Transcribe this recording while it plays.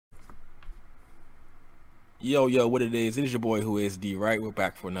Yo, what it is? It is your boy Who Is D, right? We're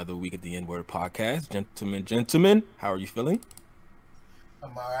back for another week at the N-Word podcast. Gentlemen, how are you feeling?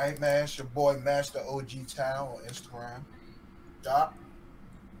 I'm all right, man. It's your boy Master OG Town on Instagram. Doc.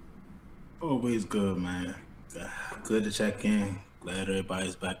 Always good, man. Good to check in. Glad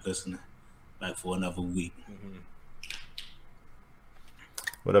everybody's back listening. Back for another week.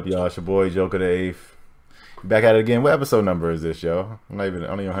 What up, y'all? It's your boy Joker the Eighth. Back at it again. What episode number is this, yo? I don't even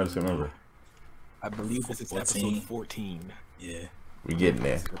 100% remember. I believe this is 14. episode 14. Yeah, We getting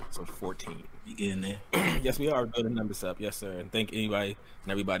there. Episode 14. you getting there? Yes, we are building numbers up. Yes, sir. And thank anybody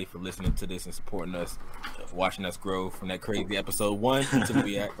and everybody for listening to this and supporting us, for watching us grow from that crazy episode 1 to where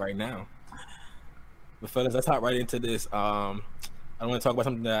we at right now. But fellas, let's hop right into this. I want to talk about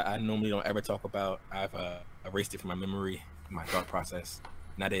something that I normally don't ever talk about. I've erased it from my memory, my thought process.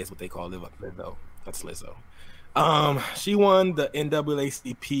 And that is what they call Lizzo. That's Lizzo. She won the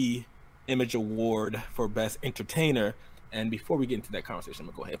NAACP Image Award for Best Entertainer. And before we get into that conversation, I'm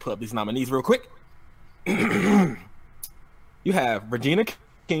going to go ahead and put up these nominees real quick. You have Regina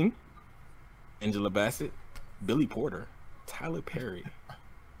King, Angela Bassett, Billy Porter, Tyler Perry,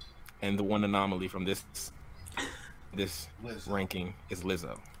 and the one anomaly from this Lizzo. ranking is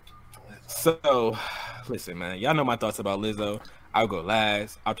Lizzo. So, listen, man, y'all know my thoughts about Lizzo. I'll go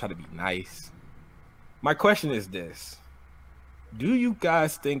last. I'll try to be nice. My question is this. Do you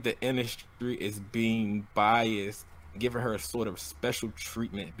guys think the industry is being biased, giving her a sort of special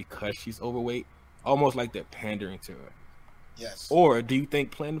treatment because she's overweight? Almost like they're pandering to her. Yes. Or do you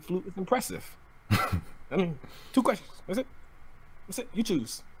think playing the flute is impressive? I mean, 2 questions. That's it. That's it. You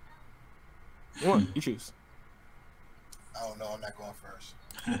choose. You choose. I don't know. I'm not going first.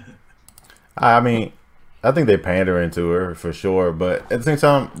 I mean, I think they pandering to her for sure, but at the same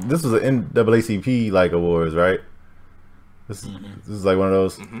time, this was an NAACP like awards, right? This is like one of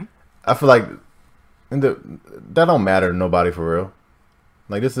those. I feel like that don't matter to nobody for real.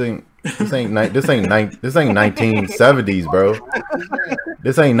 Like this ain't 1970s, bro.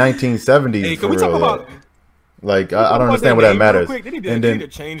 This ain't 1970s. Hey, for can we real. talk about? Like I don't understand what that matters. They need And to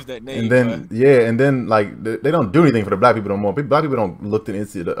change that name. And then like they don't do anything for the black people no more. Black people don't look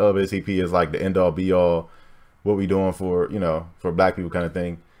into the NAACP as like the end all be all. What we doing for for black people kind of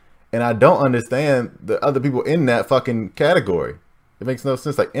thing. And I don't understand the other people in that fucking category. It makes no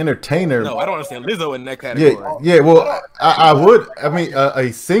sense. Like entertainer. No, I don't understand Lizzo in that category. Yeah. Well, I would. I mean,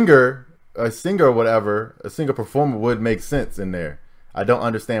 a singer or whatever, a singer performer would make sense in there. I don't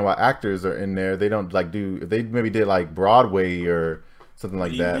understand why actors are in there. They don't like do. If they maybe did like Broadway or something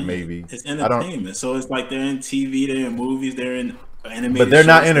like that, maybe. It's entertainment. So it's like they're in TV, they're in movies, they're in animated. But they're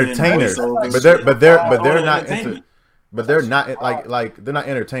not shows, entertainers. but They're not. But they're not like they're not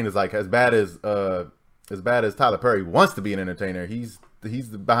entertainers. Like as bad as Tyler Perry wants to be an entertainer. He's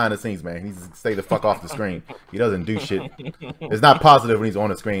the behind the scenes man. He's stay the fuck off the screen. He doesn't do shit. It's not positive when he's on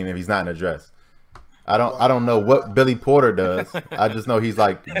the screen if he's not in a dress. I don't know what Billy Porter does. I just know he's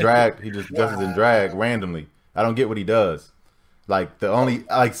like drag. He just dresses in drag randomly. I don't get what he does. Like the only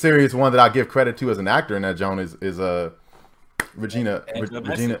like serious one that I give credit to as an actor in that Joan is Regina,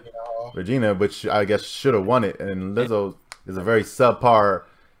 which I guess should have won it. And Lizzo is a very subpar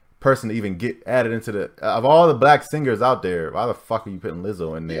person to even get added into the of all the black singers out there. Why the fuck are you putting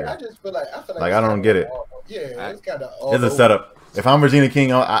Lizzo in there? Yeah, I just feel like I don't get it. Yeah, it's kind of. It's a setup. If I'm Regina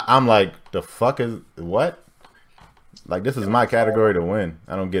King, I'm like, the fuck is what? Like this is my category to win.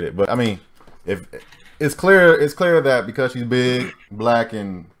 I don't get it. But I mean, if it's clear that because she's big, black,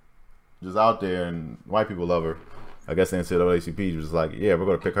 and just out there, and white people love her. I guess the NAACP was like, yeah, we're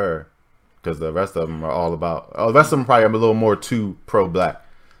gonna pick her because the rest of them are all about. The rest of them probably are a little more too pro-black.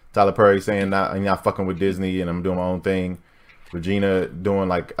 Tyler Perry saying I'm not fucking with Disney and I'm doing my own thing. Regina doing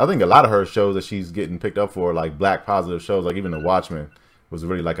like I think a lot of her shows that she's getting picked up for like black positive shows, like even The Watchmen was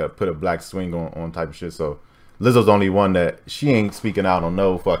really like put a black swing on type of shit. So Lizzo's the only one that she ain't speaking out on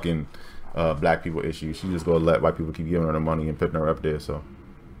no fucking black people issues. She just gonna let white people keep giving her the money and putting her up there. So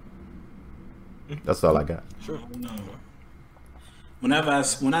that's all I got. Sure. When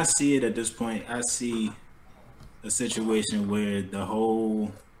I see it at this point, I see a situation where the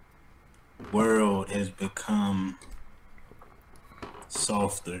whole world has become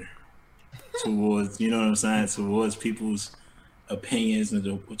softer towards, you know what I'm saying, towards people's opinions and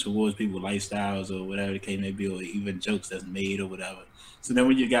towards people's lifestyles or whatever the case may be, or even jokes that's made or whatever. So then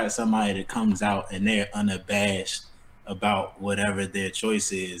when you got somebody that comes out and they're unabashed about whatever their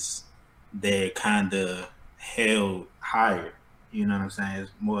choice is, they're kind of held higher. You know what I'm saying?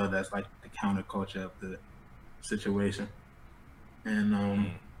 It's more or less like the counterculture of the situation. And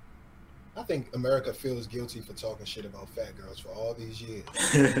I think America feels guilty for talking shit about fat girls for all these years,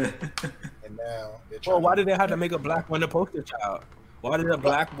 and now. Well, why did they have to make a black woman the poster child? Why did a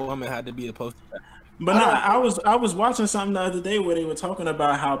black woman have to be the poster child? But I was watching something the other day where they were talking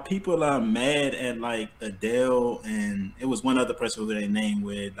about how people are mad at like Adele, and it was one other person with their name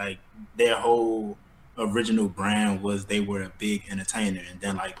where like their whole original brand was they were a big entertainer, and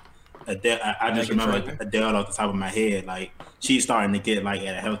then like Adele, I just remember Adele off the top of my head, like she's starting to get like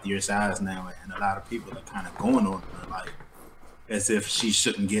at a healthier size now, and a lot of people are kind of going on her like as if she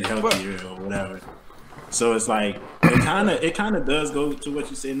shouldn't get healthier or whatever. So it's like it kind of does go to what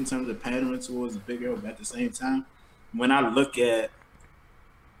you said in terms of pandering towards the big girl, but at the same time, when I look at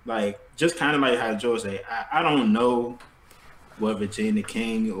like just kind of like how George said, I don't know what Regina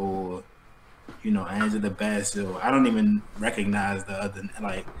King or Angela Bassett, or I don't even recognize the other,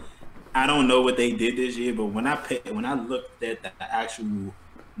 like I don't know what they did this year, but when I looked at the actual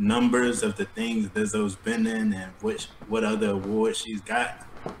numbers of the things Lizzo's been in and what other awards she's got,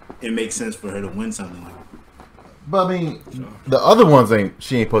 it makes sense for her to win something like that. But I mean, the other ones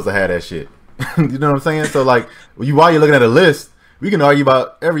she ain't supposed to have that shit. You know what I'm saying? So like, while you're looking at a list, we can argue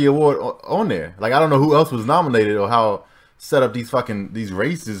about every award on there. Like I don't know who else was nominated or how set up these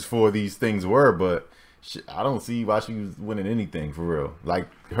races for these things were, but I don't see why she was winning anything for real. Like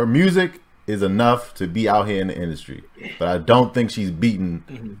her music is enough to be out here in the industry, but I don't think she's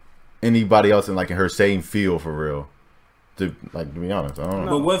beaten anybody else in her same field for real. To be honest, I don't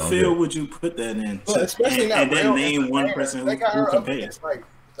know. But what field would you put that in? Well, especially and then name one person who compares.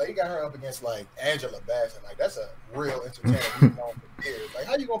 They got her up against like Angela Bassett. Like that's a real entertainer we've known for years. Like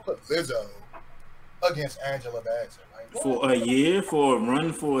how you gonna put Lizzo against Angela Bassett? Like, for a year, for a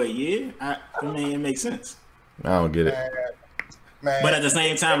run for a year? I mean, it makes sense. I don't get it. Man. But at the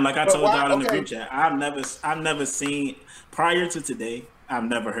same time, like I told y'all in the group chat, I've never seen prior to today. I've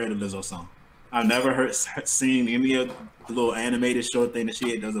never heard a Lizzo song. I've never seen any of the little animated short thing that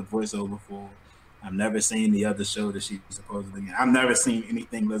she does a voiceover for. I've never seen the other show that she supposedly. I've never seen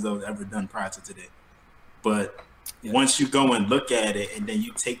anything Lizzo's ever done prior to today. But once you go and look at it, and then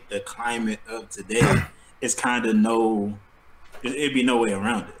you take the climate of today, it's kind of it'd be no way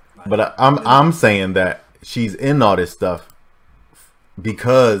around it. Like, but I'm saying that she's in all this stuff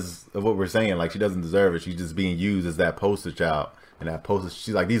because of what we're saying. Like she doesn't deserve it. She's just being used as that poster child, and that poster.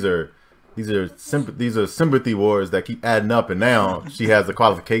 She's like these are sympathy wars that keep adding up, and now she has the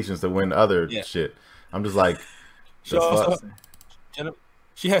qualifications to win other shit. I'm just like, she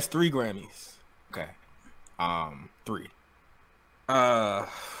has 3 Grammys. Okay, 3.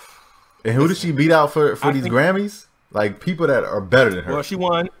 And who did she beat out for these Grammys? Like people that are better than her. Well, she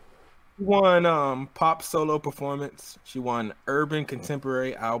won pop solo performance. She won urban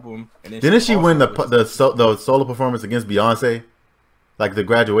contemporary album, and then didn't she win the solo performance against Beyonce? Like the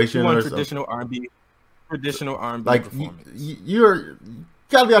graduation or traditional R&B like performance. You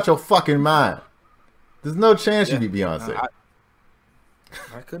gotta be out your fucking mind. There's no chance you beat Beyonce.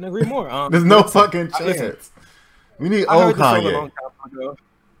 I couldn't agree more. There's no fucking chance. We need old Kanye.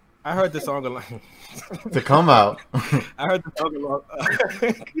 I heard the song a long to come out. I heard the song a long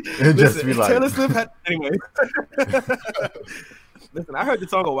and just be like Taylor Swift had, anyway. Listen, I heard the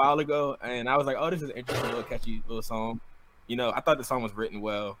song a while ago, and I was like, "Oh, this is an interesting little catchy little song." I thought the song was written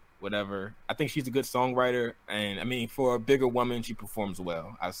well, whatever. I think she's a good songwriter, and I mean, for a bigger woman, she performs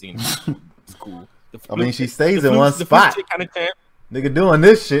well. I've seen her. It's cool. She stays in one spot. Nigga doing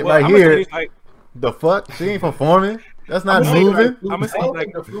this shit here. The fuck? She ain't performing. That's not moving.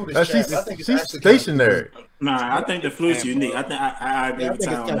 She's stationary. Nah, I think the flute's unique. I agree with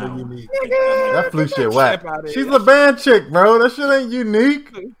Tyler. It's kind of unique. That flute shit whack. She's a band chick, bro. That shit ain't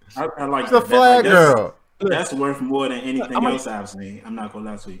unique. I like she's a flag girl. That's worth more than anything else I've seen. I'm not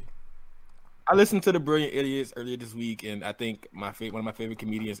gonna lie to you. I listened to the Brilliant Idiots earlier this week, and I think one of my favorite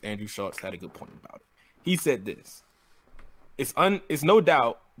comedians, Andrew Schultz, had a good point about it. He said this: "It's no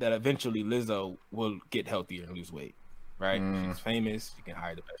doubt that eventually Lizzo will get healthier and lose weight. Right? She's famous. She can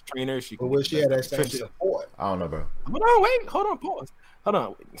hire the best trainer. She can. But will she have that same support? I don't know, bro. Hold on, pause. Hold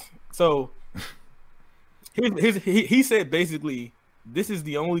on. So he said basically, this is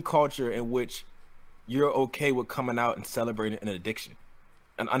the only culture in which you're okay with coming out and celebrating an addiction,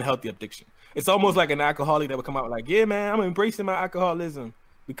 an unhealthy addiction. It's almost like an alcoholic that would come out like, yeah, man, I'm embracing my alcoholism.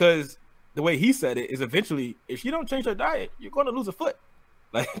 Because the way he said it is eventually, if you don't change your diet, you're going to lose a foot.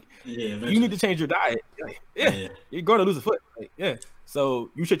 Like, you need to change your diet. You're going to lose a foot. So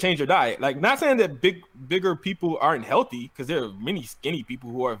you should change your diet. Like, not saying that bigger people aren't healthy, because there are many skinny people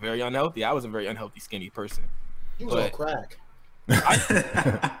who are very unhealthy. I was a very unhealthy, skinny person. You was on crack.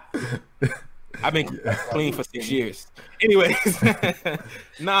 I've been clean for 6 years. Anyways,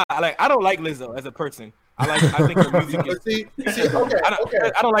 I don't like Lizzo as a person. I think her music is. See, okay.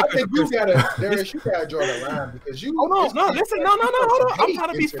 I don't like. I think you gotta draw the line because you. Hold on, listen, no, hold on. I'm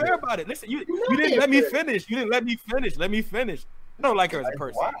trying to be fair about it. Listen, you didn't let me finish. You didn't let me finish. Let me finish. I don't like her as a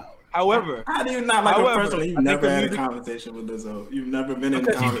person. Wow. However, how do you not like her personally? You've never had a conversation with Lizzo. You've never been in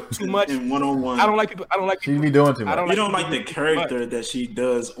too much in one-on-one. I don't like people. She be doing too much. You don't like the character that she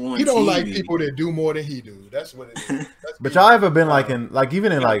does on. You don't TV. like people that do more than he do. That's what it is. But y'all ever been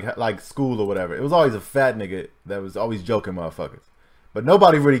even in like school or whatever? It was always a fat nigga that was always joking motherfuckers, but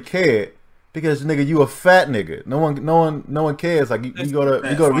nobody really cared because nigga, you a fat nigga. No one cares. Like you go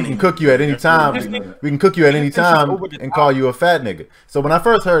to we can cook you at any time. We can cook you at any time and call you a fat nigga. So when I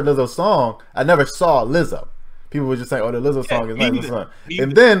first heard Lizzo's song, I never saw Lizzo. People were just saying, "Oh, the Lizzo song is nice."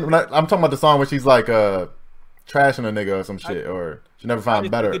 And then when I'm talking about the song where she's like trashing a nigga or some shit, or she never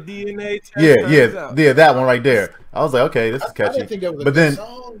found better. Yeah, that one right there. I was like, okay, this is catchy. But then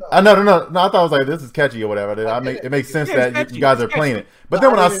I thought I was like, this is catchy or whatever. It makes sense that you guys are playing it. But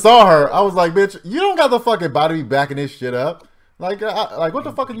then when I saw her, I was like, bitch, you don't got the fucking body to be backing this shit up. Like what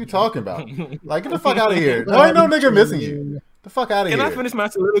the fuck are you talking about? Like, get the fuck out of here. No, ain't no nigga missing you. The fuck out of here. Can I finish my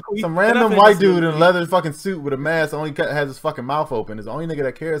soliloquy? Some random white dude in a leather fucking suit with a mask only has his fucking mouth open. Is the only nigga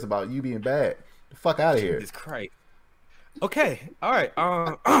that cares about you being bad. The fuck out of here. Jesus Christ. Okay, all right.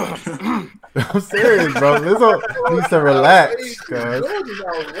 I'm serious, bro. Lizzo needs to relax, cuz.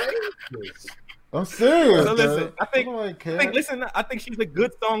 I'm serious. So listen, I think she's a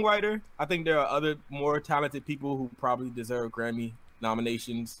good songwriter. I think there are other more talented people who probably deserve Grammy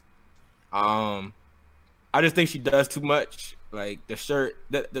nominations. I just think she does too much. Like the shirt,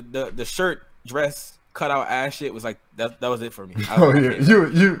 the shirt dress cutout ass shit was like that was it for me. Oh yeah,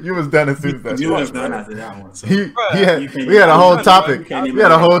 you was done as soon as that. You was done after that one. So. We had a whole topic. We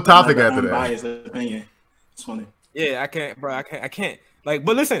had a whole topic after that. Biased opinion. It's funny. Yeah, I can't, bro. I can't. Like,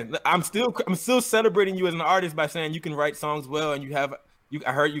 but listen, I'm still celebrating you as an artist by saying you can write songs well and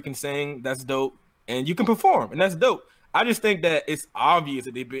I heard you can sing. That's dope, and you can perform, and that's dope. I just think that it's obvious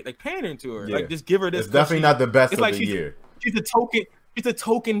that they be like pandering to her. Yeah. Like, just give her this. It's definitely not the best of the year. She's a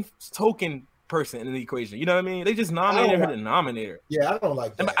token person in the equation. You know what I mean? They just nominated her to nominate her. Yeah, I don't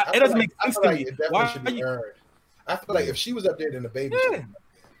like that. It doesn't make sense to me. It definitely should be earned. I feel like if she was up there, then the baby. Yeah.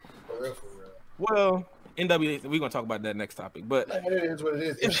 For real. Well, NWA, we're gonna talk about that next topic. But man, it is what it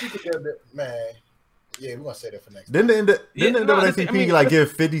is. If she could get it, man. Yeah, we're gonna say that for next. Didn't the NAACP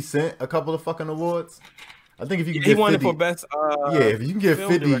give 50 Cent a couple of fucking awards? I think if you can get 50 for best, if you can give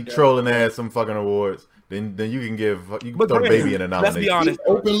 50 trolling ass some fucking awards, then you can throw the baby in a nomination. Let's be honest.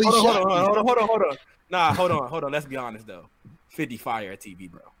 Hold on. Nah, hold on. Let's be honest though. 50 fire at TV,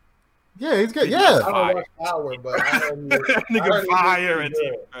 bro. Yeah, he's good. Yeah, I don't watch Power, but I heard fire at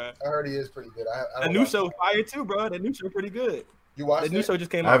TV, bro. I heard he is pretty good. The new show fire too, bro. The new show pretty good. You watched the new show just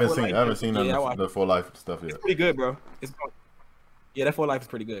came out. I haven't seen none of the For Life stuff yet. It's pretty good, bro. Yeah, that For Life is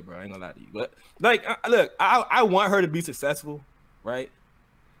pretty good, bro. I ain't gonna lie to you. But like, look, I want her to be successful, right?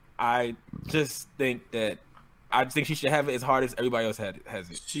 I just think she should have it as hard as everybody else has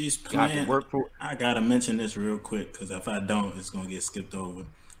it. She's playing. I gotta mention this real quick because if I don't, it's gonna get skipped over.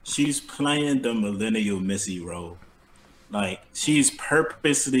 She's playing the millennial Missy role. Like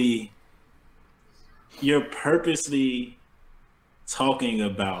you're purposely talking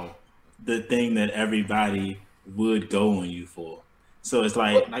about the thing that everybody would go on you for. So it's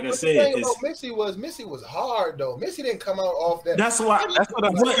like I said, Missy was hard though. Missy didn't come out off that. That's what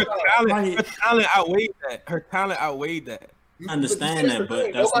I'm saying. Her talent outweighed that. Her talent outweighed that. I understand that,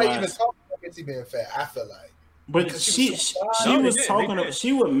 but that's nobody why even talking about Missy being fat. I feel like. But she was talking.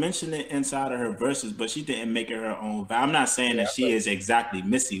 She would mention it inside of her verses, but she didn't make it her own. But I'm not saying that she is exactly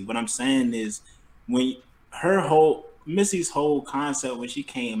Missy. What I'm saying is when Missy's whole concept when she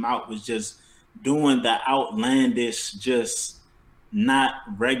came out was just doing the outlandish, just not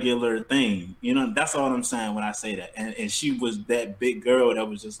regular thing. You know, that's all I'm saying when I say that. And she was that big girl that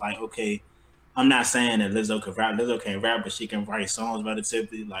was just like, okay, I'm not saying that Lizzo can rap. Lizzo can't rap, but she can write songs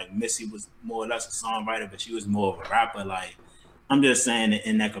relatively. Like Missy was more or less a songwriter, but she was more of a rapper. Like I'm just saying that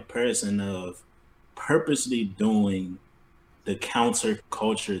in that comparison of purposely doing the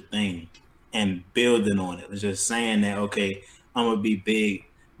counterculture thing and building on it. It's just saying that, okay, I'm gonna be big.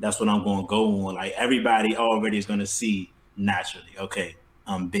 That's what I'm gonna go on. Like everybody already is gonna see naturally. Okay,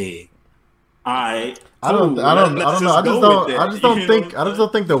 I'm big. All right. I don't know. I just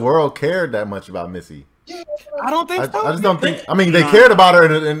don't think the world cared that much about Missy. I don't think so. I just don't think. I mean, they cared about her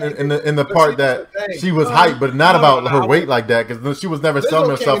in the part that she was hyped, but not about her weight like that because she was never selling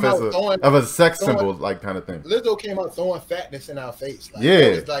herself as a sex symbol, like kind of thing. Lizzo came out throwing fatness in our face. Like,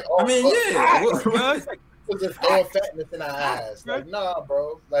 yeah. Like, I mean, yeah. was just throwing fatness in our eyes. Like, nah,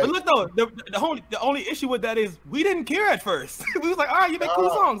 bro. Like, but look though, the only issue with that is we didn't care at first. We was like, all right, you make cool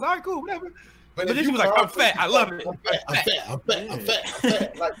songs, all right, cool, whatever. But then she was like, I'm fat, I love it. I'm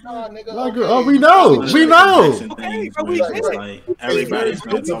fat. Like, nah, nigga. Like, oh, we know. Okay, but we like everybody's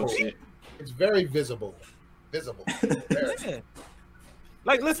gonna talk shit. It's very visible. Yeah.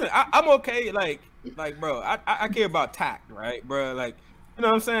 Like, listen, I'm okay. Like, bro, I care about tact, right, bro? Like, you know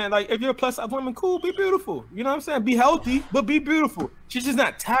what I'm saying? Like, if you're a plus size woman, cool, be beautiful. You know what I'm saying? Be healthy, but be beautiful. She's just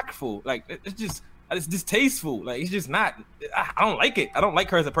not tactful. Like, it's distasteful. Like, it's just not. I don't like it. I don't like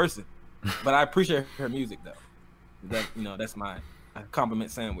her as a person, but I appreciate her music though. That, you know, that's my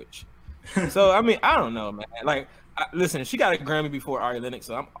compliment sandwich. So I mean, I don't know, man. Like, listen, she got a Grammy before Ari Lennox,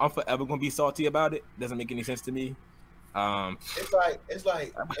 so I'm forever gonna be salty about it. Doesn't make any sense to me. It's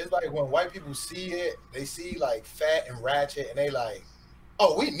like when white people see it, they see like fat and ratchet, and they like,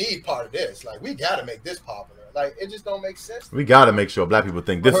 oh, we need part of this. Like, we got to make this popular. Like, it just don't make sense. We got to make sure black people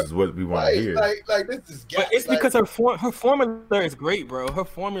think this is what we want to hear. Like this is. But it's like, because her formula is great, bro. Her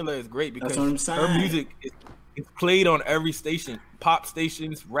formula is great because her music is played on every station, pop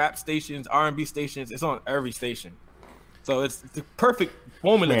stations, rap stations, R&B stations. It's on every station, so it's the perfect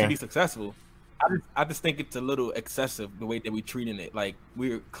formula to be successful. I just think it's a little excessive the way that we're treating it. Like,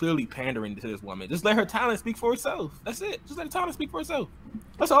 we're clearly pandering to this woman. Just let her talent speak for herself. That's it. Just let her talent speak for herself.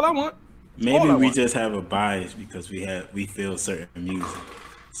 That's all I want. Maybe we just have a bias because we feel certain music.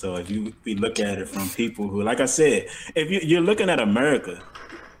 So if we look at it from people who, like I said, if you're looking at America,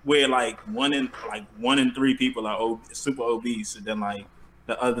 where like one in three people are super obese, and then like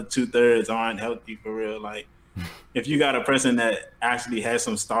the other 2/3 aren't healthy for real, like. If you got a person that actually has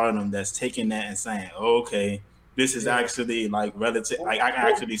some stardom that's taking that and saying, oh, okay, this is actually like relative, like I can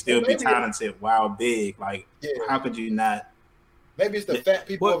actually still be talented while big, like how could you not? Maybe it's the fat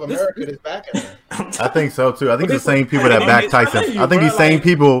people of America that's backing her. I think so too. I think it's the same people that back Tyson. I think these same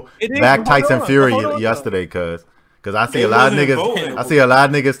people back Tyson Fury yesterday, cause I see a lot of niggas. I see a lot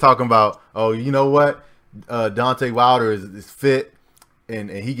of niggas talking about, oh, you know what, Deontay Wilder is fit. And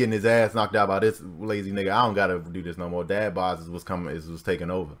he getting his ass knocked out by this lazy nigga. I don't gotta do this no more. Dad bod was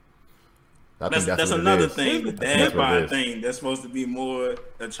taking over. That's another thing. The dad bod thing that's supposed to be more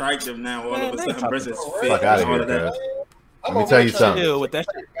attractive now. All of a sudden, versus fit. Fuck out of here, bro. Let me tell you something. With that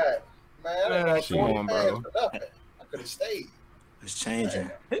man, bro. I could have stayed. It's changing.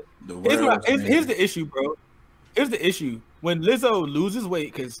 Here's the issue, bro. Here's the issue. When Lizzo loses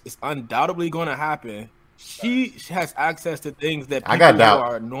weight, because it's undoubtedly going to happen. She has access to things that people who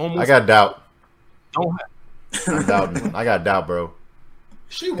are normal. I got doubt. Don't have. I got doubt, bro.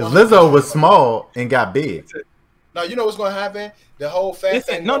 Because Lizzo was small and got big. No, you know what's gonna happen? The whole fat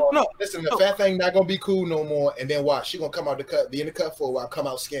thing. Listen, the fat thing not gonna be cool no more. And then watch, she gonna come out the cut, be in the cut for a while, come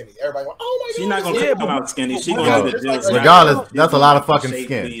out skinny. Everybody going, oh my god. She's not gonna come out skinny. She gonna do the regardless. That's a lot of fucking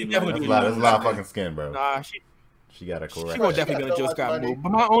skin. That's a lot of fucking skin, bro. Nah, she got a correct. She gonna definitely get a Joe Scott move.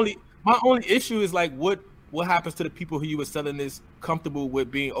 But my only issue is like what happens to the people who you were selling this comfortable with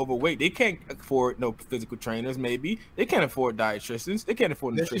being overweight? They can't afford no physical trainers. Maybe they can't afford dietitians. They can't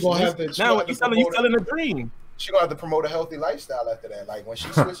afford nutritionists. Now you're selling a dream. She's gonna have to promote a healthy lifestyle after that. Like when she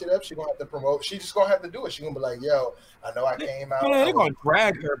switch it up, she's gonna have to promote. She's just gonna have to do it. She's gonna be like, "Yo, I know I came out." They're gonna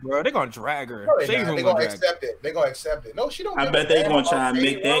drag her, bro. They're gonna drag her. No, they're gonna accept it. They're gonna accept it. No, she don't. I bet they're gonna try and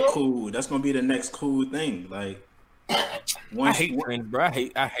make that cool. That's gonna be the next cool thing. Like, I hate trends, bro.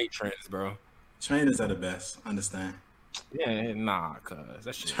 I hate trends, bro. Trainers are the best. Understand? Yeah, nah, cause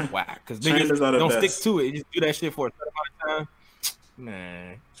that shit whack. Cause niggas don't stick to it. You just do that shit for a certain amount of time.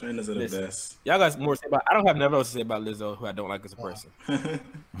 Man, trainers are the best. Y'all got more to say about. I don't have never else to say about Lizzo, who I don't like as a person. You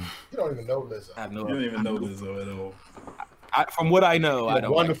don't even know Lizzo. I have no. You don't even know Lizzo at all. From what I know, I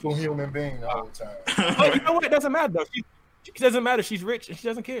don't. Wonderful human being all the time. But you know what? It doesn't matter though. She doesn't matter. She's rich and she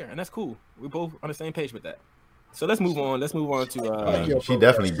doesn't care, and that's cool. We're both on the same page with that. So let's move on. Let's move on to. She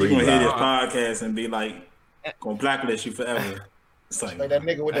definitely breathes. Gonna hear this podcast and be like, gonna blacklist you forever. It's like that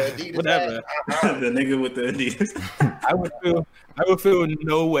nigga with the Adidas. Whatever. The nigga with the Adidas. I would feel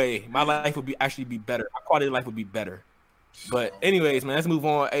no way. My life would actually be better. My quality of life would be better. But anyways, man, let's move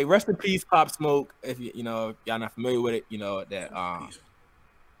on. Hey, rest in peace, Pop Smoke. If y'all not familiar with it, you know that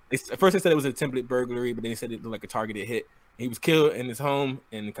at first they said it was a template burglary, but then they said it looked like a targeted hit. He was killed in his home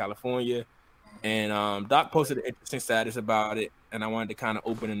in California. And Doc posted an interesting status about it, and I wanted to kind of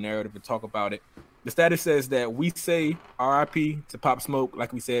open a narrative and talk about it. The status says that we say R.I.P. to Pop Smoke,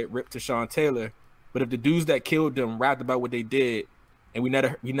 like we said, RIP to Sean Taylor, but if the dudes that killed them rapped about what they did, and we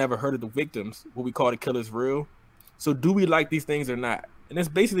never heard of the victims, what we call the killers real. So do we like these things or not? And it's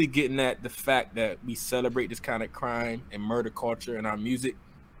basically getting at the fact that we celebrate this kind of crime and murder culture in our music,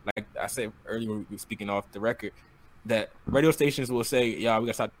 like I said earlier, we were speaking off the record, that radio stations will say, "Yeah, we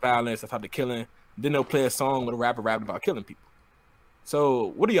gotta stop the violence, stop the killing." Then they'll play a song with a rapper rapping about killing people.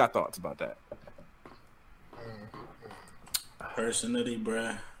 So, what are y'all thoughts about that? Personally,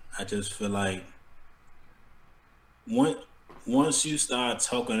 bruh, I just feel like once you start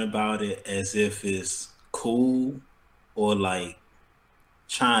talking about it as if it's cool or like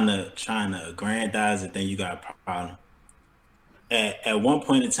trying to aggrandize it, then you got a problem. At one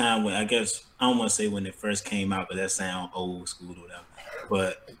point in time, when I guess I don't want to say when it first came out, but that sound old school or whatever.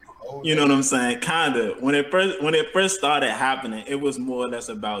 But you know what I'm saying? Kinda. When it first started happening, it was more or less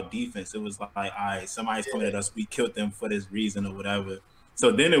about defense. It was like, all right, somebody's coming at us, we killed them for this reason or whatever.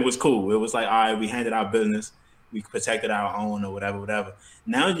 So then it was cool. It was like, all right, we handled our business, we protected our own or whatever.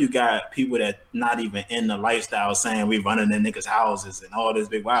 Now you got people that not even in the lifestyle saying we running in niggas' houses and all this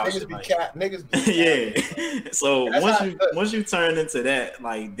big wild niggas shit. Be like, niggas be yeah. So That's once you turn into that,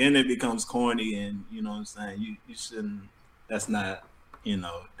 like then it becomes corny, and you know what I'm saying. You shouldn't. That's not. You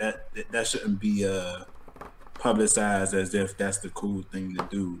know that shouldn't be publicized as if that's the cool thing to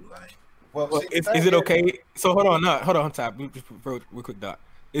do. Like, well, is it okay? So hold on, Top. Real quick, Doc.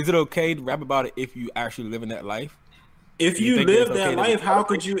 Is it okay to rap about it if you actually live in that life? If you live that life, how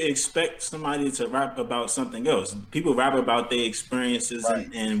could you expect somebody to rap about something else? People rap about their experiences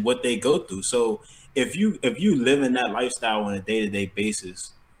and what they go through. So if you live in that lifestyle on a day-to-day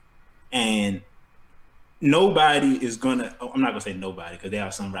basis, and nobody is gonna, I'm not gonna say nobody because there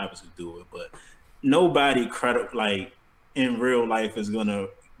are some rappers who do it, but nobody like in real life is gonna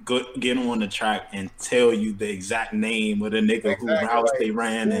get on the track and tell you the exact name of the nigga whose house they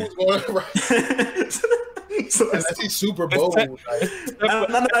ran in. So that's super bold. No,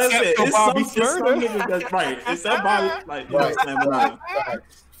 it's some niggas that's right. It's that body, like, you know what I'm saying?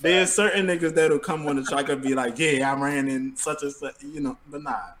 There's certain niggas that'll come on the track and be like, yeah, I ran in such and such, you know, but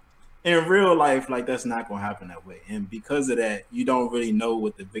nah. In real life, like, that's not gonna happen that way. And because of that, you don't really know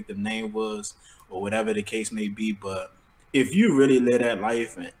what the victim name was or whatever the case may be. But if you really live that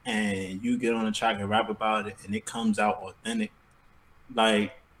life and you get on the track and rap about it and it comes out authentic,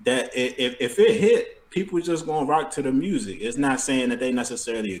 like that, if it hit, people just gonna rock to the music. It's not saying that they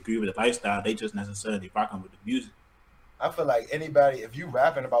necessarily agree with the lifestyle. They just necessarily rocking with the music. I feel like anybody, if you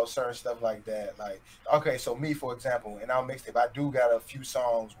rapping about certain stuff like that, like, okay, so me, for example, in our mixtape, I do got a few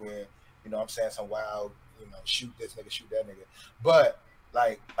songs where, you know, I'm saying some wild, you know, shoot this nigga, shoot that nigga. But,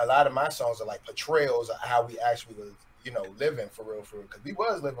 like, a lot of my songs are like portrayals of how we actually was, you know, living for real. Because we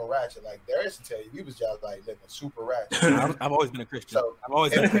was living ratchet. Like, Darius to tell you, we was just, like, living super ratchet. I've always been a Christian. So, I've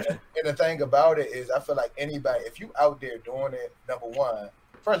always been a Christian. And the thing about it is, I feel like anybody, if you out there doing it, number one,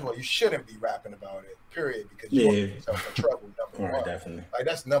 first of all, you shouldn't be rapping about it, period, because you want yourself in trouble, number one. Definitely. Like,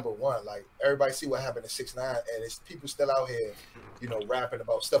 that's number one. Like, everybody see what happened in 6ix9ine, and it's people still out here, you know, rapping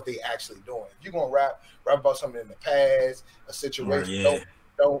about stuff they actually doing. If you're going to rap about something in the past, a situation,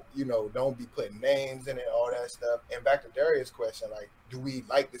 don't be putting names in it, all that stuff. And back to Darius' question, like, do we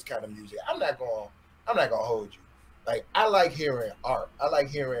like this kind of music? I'm not gonna hold you. Like, I like hearing art. I like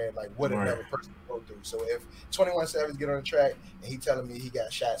hearing, like, what another person go through. So if 21 Savage get on the track and he telling me he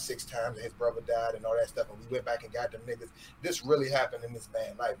got shot 6 times and his brother died and all that stuff, and we went back and got them niggas, this really happened in this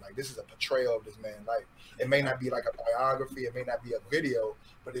man's life. Like, this is a portrayal of this man's life. It may not be like a biography. It may not be a video,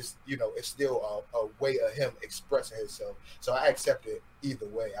 but it's, you know, it's still a way of him expressing himself. So I accept it either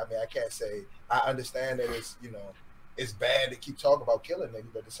way. I mean, I can't say I understand that it's, you know, it's bad to keep talking about killing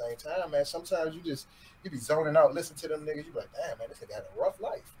niggas, but at the same time, man, sometimes you be zoning out, listen to them niggas, you be like, damn, man, this nigga had a rough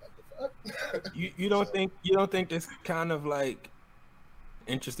life. Like, the fuck? You don't think this kind of like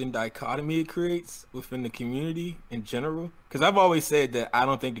interesting dichotomy it creates within the community in general? Because I've always said that I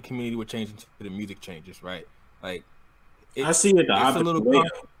don't think the community would change until the music changes, right? Like, I see it the opposite way.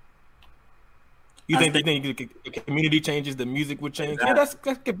 You think the community changes, the music would change? Exactly.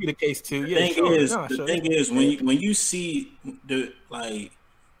 Yeah, that could be the case too. Yeah, the thing is when you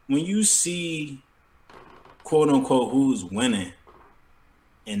see quote unquote who's winning,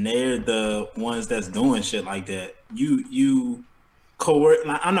 and they're the ones that's doing shit like that, you coerce.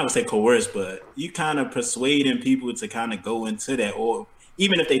 I'm not gonna say coerce, but you kind of persuading people to kind of go into that, or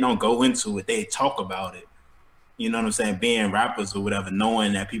even if they don't go into it, they talk about it. You know what I'm saying? Being rappers or whatever,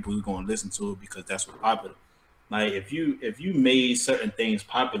 knowing that people are going to listen to it because that's what's popular. Like, if you made certain things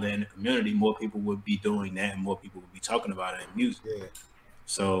popular in the community, more people would be doing that, and more people would be talking about it in music. Yeah.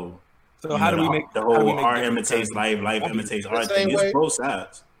 So how do we make the whole art imitates life imitates art thing? It's both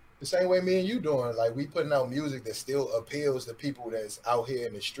sides. The same way me and you doing, like, we putting out music that still appeals to people that's out here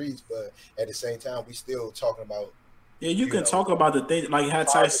in the streets, but at the same time, we still talking about Yeah, you can talk about the things like how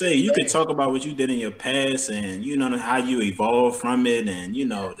Ty say. You can talk about what you did in your past, and you know how you evolved from it, and you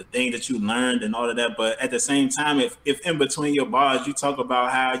know the thing that you learned and all of that. But at the same time, if in between your bars you talk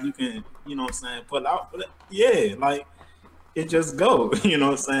about how you can, you know what I'm saying, pull out, yeah, like it just go. You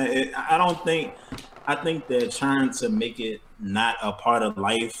know what I'm saying? I think that trying to make it not a part of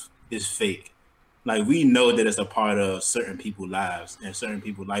life is fake. Like we know that it's a part of certain people's lives and certain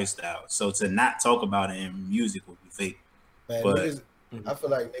people's lifestyles. So to not talk about it in music would be fake. Man, but niggas, I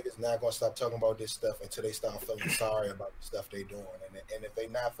feel like niggas not gonna stop talking about this stuff until they start feeling sorry about the stuff they doing. And if they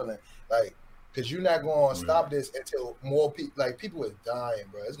not feeling like, cause you're not gonna stop this until more people, like people is dying,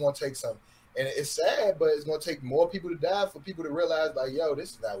 bro. It's gonna take some, and it's sad, but it's gonna take more people to die for people to realize, like, yo,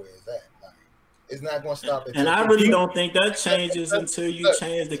 this is not where it's at. Like, it's not gonna stop. And I really don't think that changes until you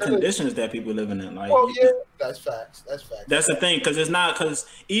change the conditions that people living in. Like, well, yeah, that's facts. That's facts. That's the thing, because it's not, because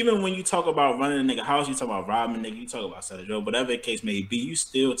even when you talk about running a nigga house, you talk about robbing a nigga, you talk about selling drugs, whatever the case may be, you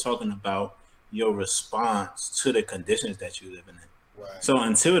still talking about your response to the conditions that you living in. Right. So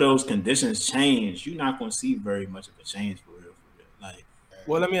until those conditions change, you're not gonna see very much of a change for real. Like,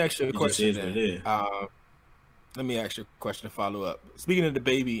 well, let me ask you a question. Let me ask you a question to follow up. Speaking of the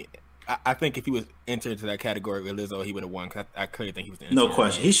baby, I think if he was entered into that category with Lizzo, he would have won. Cause I clearly think he was the no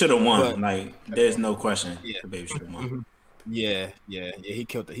question. He should have won. But, like, there's no question. Yeah. The baby should have won. Yeah. He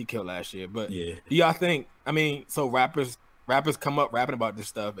killed last year. But do y'all think? I mean, so rappers come up rapping about this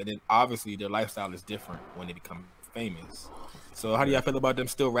stuff, and then obviously their lifestyle is different when they become famous. So how do y'all feel about them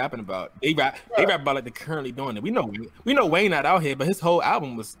still rapping about? They rap about like they're currently doing it. We know Wayne not out here, but his whole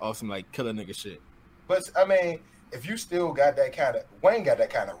album was awesome, like killer nigga shit. But I mean, if you still got that kind of Wayne got that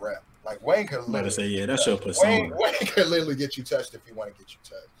kind of rap. Like Wayne could literally say, yeah, that's your persona. Wayne could literally get you touched if he want to get you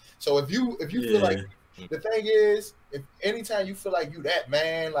touched. So if you feel like the thing is, if anytime you feel like you that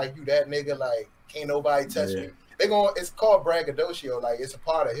man, like you that nigga, like can't nobody touch me, it's called braggadocio. Like it's a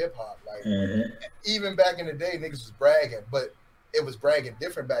part of hip hop. Like even back in the day, niggas was bragging, but it was bragging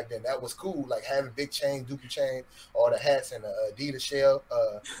different back then. That was cool, like having big chain, Dookie chain, or the hats and the Adidas shell.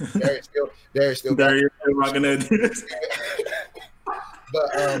 Darius still rocking Adidas.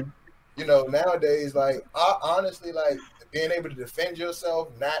 But you know, nowadays, like, honestly, like, being able to defend yourself,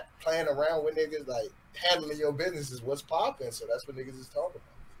 not playing around with niggas, like, handling your business is what's popping. So that's what niggas is talking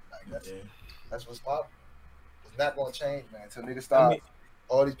about. Like, that's what's popping. It's not going to change, man, until niggas stop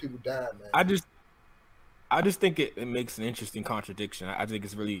all these people dying, man. I just think it makes an interesting contradiction. I think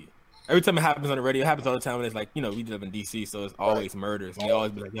it's really, every time it happens on the radio, it happens all the time, and it's like, you know, we live in D.C., so it's always murders. And they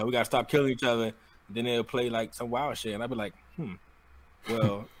always be like, yo, we got to stop killing each other. And then they'll play, like, some wild shit. And I'd be like,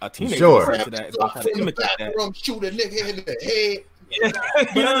 well, a teenager to that is gonna try to imitate that. Shoot a nigga in the head.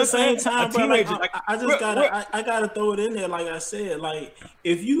 But at the same time, bro, like, I gotta throw it in there. Like I said, like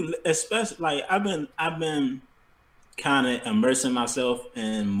if you, especially like I've been kind of immersing myself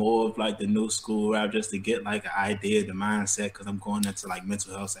in more of like the new school rap just to get like an idea, the mindset, because I'm going into like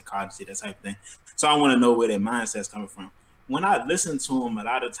mental health, psychology, that type of thing. So I want to know where their mindset's coming from. When I listen to them, a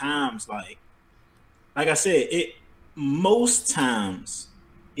lot of times, like I said, most times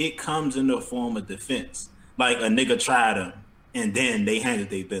it comes in the form of defense. Like a nigga tried them and then they handed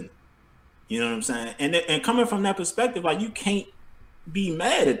their business. You know what I'm saying? And coming from that perspective, like you can't be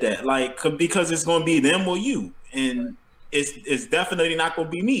mad at that, like because it's gonna be them or you, and it's definitely not gonna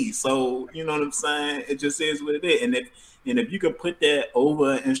be me. So you know what I'm saying? It just is what it is. And if you can put that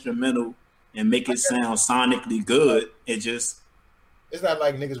over an instrumental and make it sound sonically good, it's not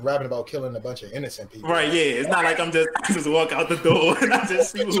like niggas rapping about killing a bunch of innocent people. Right, yeah. It's not like I just walk out the door and I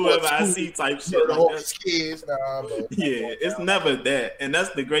just shoot whoever I see type shit. Like kids, it's never that. And that's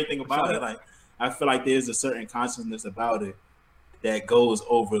the great thing about it. Like, I feel like there's a certain consciousness about it that goes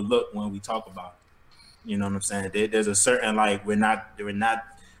overlooked when we talk about it. You know what I'm saying? There's a certain, like, we're not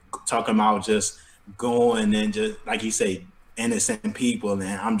talking about just going and just, like you say, innocent people, and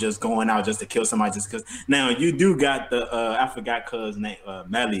I'm just going out just to kill somebody just because. Now you do got the I forgot cuz name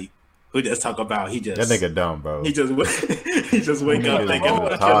Melly, who just talk about that nigga dumb, bro. He just wake up thinking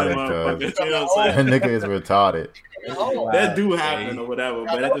about killing motherfuckers. You know what That I'm saying? nigga is retarded. That do happen or whatever,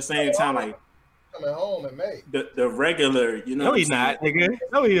 but at the same time, like coming home and make the regular, you know. No, he's not, nigga.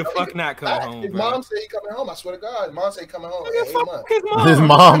 No, he the fuck not coming home. His mom said he coming home. I swear to God, his mom said he coming home. His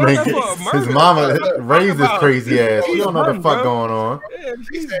mama raised this crazy ass. He don't know what the fuck going on. Yeah,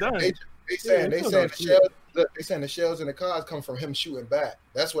 he's done. They saying the shells in the cars come from him shooting back.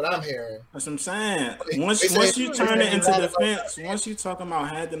 That's what I'm hearing. That's what I'm saying. Once you turn it into defense, once you talking about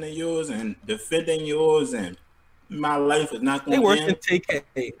handling yours and defending yours, and my life is not going to worse than TK.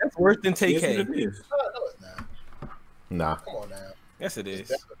 That's worse than TK. No, it's not. Nah. Come on now. Yes, it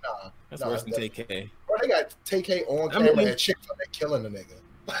is. That's worse than TK. Bro, they got TK on camera and Chick-fil-A killing the nigga.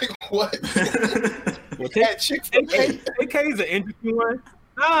 Like, what? Well, TK is an interesting one.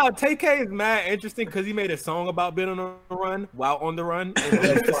 Nah, TK is mad interesting because he made a song about being on the run while on the run and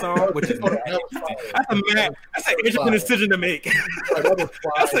released the song, which is that's an interesting decision to make.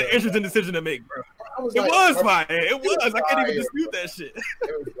 That's an interesting decision to make, bro. It was fire. It was. I can't even dispute that shit.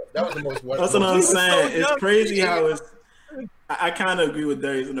 That was the most. That's what I'm saying. It's crazy how it's. I kind of agree with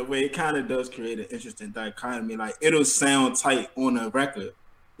Darius in a way. It kind of does create an interesting dichotomy. Like it'll sound tight on a record.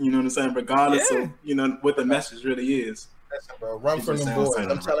 You know what I'm saying? Regardless of what the message really is. Listen, bro, run from them boys.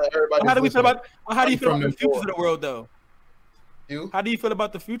 I'm telling everybody. How do you feel about the futures of the world, though? You? How do you feel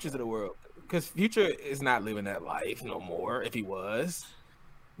about the futures of the world? Because Future is not living that life no more. If he was,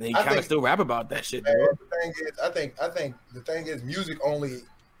 then he kind of still rap about that shit. Man, the thing is, I think the thing is, music only.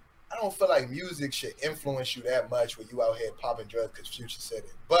 I don't feel like music should influence you that much when you out here popping drugs because Future said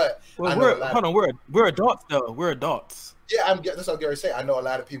it. But we're adults though. We're adults. Yeah, that's what Gary said. I know a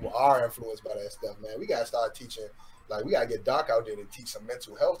lot of people are influenced by that stuff, man. We gotta start teaching. Like, we gotta get Doc out there to teach some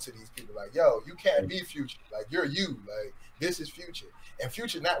mental health to these people. Like, yo, you can't be Future. Like, you're you. Like, this is Future. And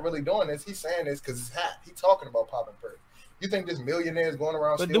Future not really doing this. He's saying this because it's hot. He's talking about popping perk. You think this millionaire is going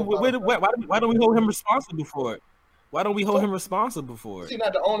around? But why don't we hold him responsible for it? Why don't we hold him responsible for it? He's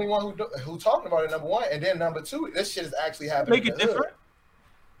not the only one who talking about it. Number one, and then number two, this shit is actually happening. Make it different.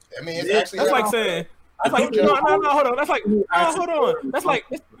 I mean, it's actually. That's like saying. That's like no, hold on. That's like hold on. That's like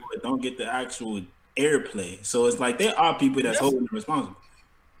don't get the actual airplay. So it's like there are people that's holding them responsible,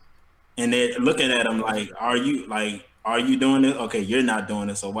 and they're looking at them like, are you doing this? Okay, you're not doing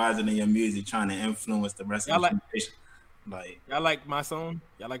it. So why is it in your music trying to influence the rest of the generation? Like, y'all like my song?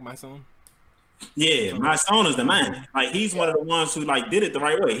 Y'all like my song? Yeah, my son is the man. Like he's one of the ones who like did it the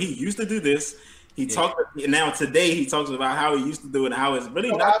right way. He used to do this. He talked now today. He talks about how he used to do it and how it's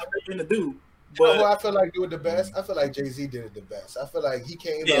really not the thing to do. But you know who I feel like do it the best? I feel like Jay-Z did it the best. I feel like he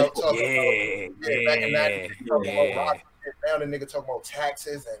came out talking about back in '90s, talking about rock. Now the nigga talking about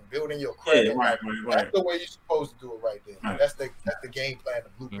taxes and building your credit. Yeah, right. That's the way you're supposed to do it right there. Right. That's the game plan, the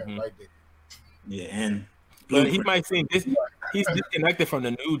blueprint right there. Yeah, and but he might seem he's disconnected from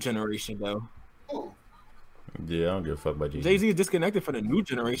the new generation though. Ooh. Yeah, I don't give a fuck about Jay-Z is disconnected from the new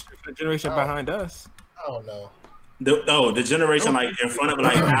generation, the generation behind us. I don't know. The generation like in front of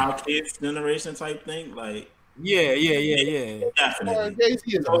like our kids generation type thing, like yeah. Definitely.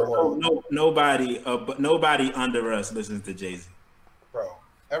 Jay-Z is nobody under us listens to Jay-Z. Bro,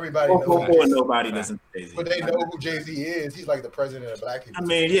 everybody knows. Nobody listens to Jay-Z. But they know who Jay-Z is. He's like the president of black people. I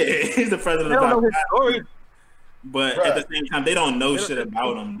mean, yeah, he's the president of black people. But at the same time, they don't know shit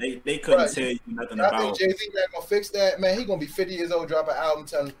about him. They couldn't tell you nothing about him. I think Jay-Z not gonna fix that, man. He gonna be 50 years old, drop an album,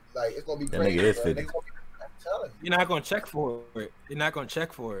 telling like it's gonna be crazy. That nigga is 50. You're not gonna check for it. You're not gonna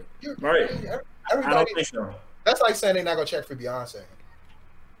check for it. Right. I don't think so. That's like saying they're not gonna check for Beyonce.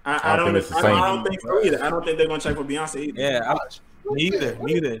 I don't think so either. I don't think they're gonna check for Beyonce either. Yeah,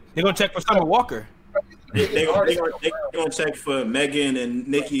 neither. They're gonna check for Summer Walker. They're gonna check for Megan and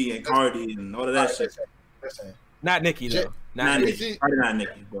Nicki and Cardi and all of that shit. Listen. Not Nicki though. Not Nicki. Probably not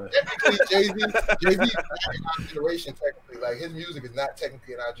Nicki, but Jay-Z's not in our generation technically. Like his music is not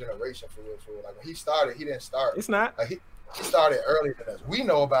technically in our generation for real. Like when he started, he didn't start. It's not. Like he started earlier than us. We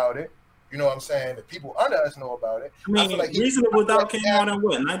know about it. You know what I'm saying? The people under us know about it. I mean, like Reasonable Doubt came out in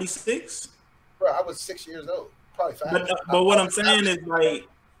what, 96? Bro, I was 6 years old. Probably 5. But what I'm saying is like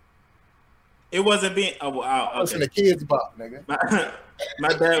it wasn't being. Listen to Kids Bop, nigga. My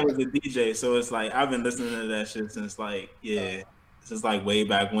dad was a DJ, so it's like I've been listening to that shit since like since like way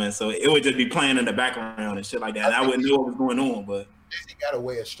back when. So it would just be playing in the background and shit like that. And I wouldn't know what was going on, but he got a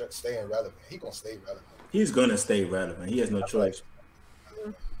way of staying relevant. He gonna stay relevant. He's gonna stay relevant. He has no choice.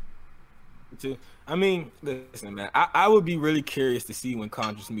 I mean, listen, man. I would be really curious to see when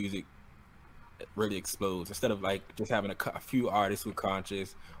conscious music really explodes instead of like just having a few artists with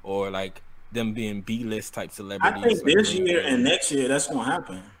conscious or like them being B-list type celebrities. I think this year and next year that's gonna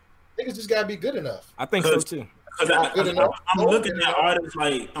happen. Niggas just gotta be good enough. I think so too. Because I'm looking at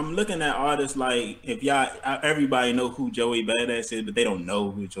artists like if y'all everybody know who Joey Badass is, but they don't know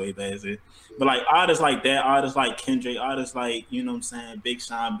who Joey Badass is. But like artists like that, artists like Kendrick, artists like, you know what I'm saying, Big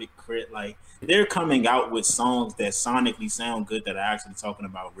Sean, Big Crit, like they're coming out with songs that sonically sound good that are actually talking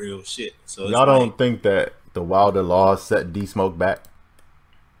about real shit. So y'all don't think that the Wilder Law set D Smoke back?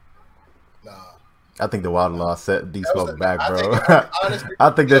 Nah. I think the Wilder Law set D Smoke back, bro. I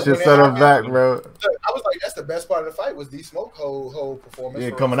think that shit set him back, bro. I was like, that's the best part of the fight was D Smoke whole performance.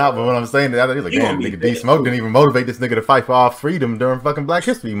 Yeah, coming out, but what I'm saying is like, damn, nigga, D Smoke didn't even motivate this nigga to fight for our freedom during fucking Black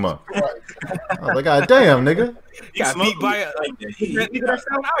History Month. Right. I was like, God damn, nigga. Got beat by a nigga that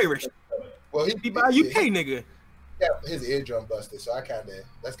sound Irish. Well, he Beat by a UK nigga. Yeah, his eardrum busted, so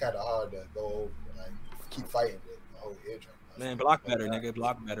that's kind of hard to go over, like keep fighting with the whole eardrum. Man, block better, nigga.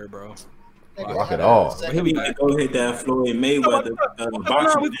 Block better, bro. Block it all. Here we go hit that Floyd Mayweather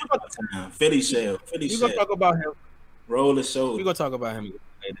boxing Philly shell. We gonna talk about him. Roll the shoulder. We gonna talk about him.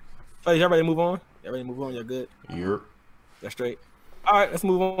 Fellas, y'all ready to move on? Y'all ready to move on? Y'all good? Yep. That's straight. All right, let's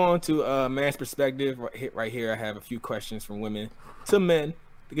move on to man's perspective. Right here, I have a few questions from women to men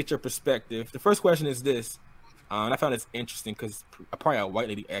to get your perspective. The first question is this, and I found this interesting because probably a white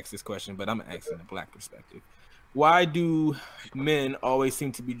lady asked this question, but I'm asking the black perspective. Why do men always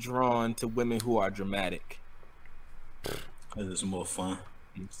seem to be drawn to women who are dramatic? Because it's more fun.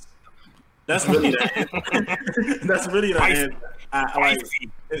 That's really the answer. That's really the answer. I'm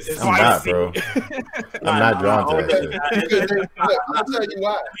not, bro. I'm not drawn to that. I'll tell you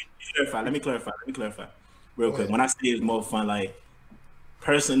why. Let me clarify. Real quick. When I say it's more fun, like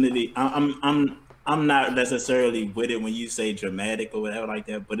personally, I'm not necessarily with it when you say dramatic or whatever like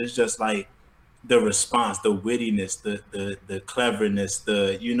that, but it's just like the response, the wittiness, the cleverness,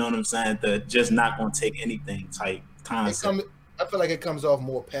 the you know what I'm saying, the just not gonna take anything type concept. I feel like it comes off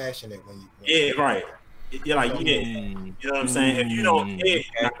more passionate when you right. You're like, you know what I'm saying? If you don't care, it's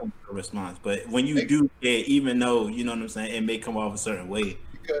not going to be a response. But when you do care, even though, you know what I'm saying, it may come off a certain way.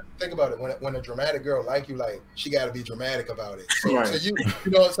 Because think about it. When a dramatic girl like you, like, she got to be dramatic about it. So right. to you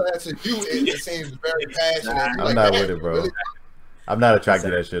know what I'm saying? To you, it seems very passionate. I'm like, not with it, bro. Really? I'm not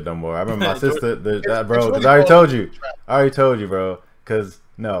attracted to that shit no more. I remember my sister, bro, because I already told you, bro. Because,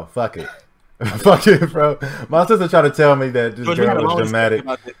 no, fuck it. Fuck it, bro. My sister tried to tell me that this girl was dramatic.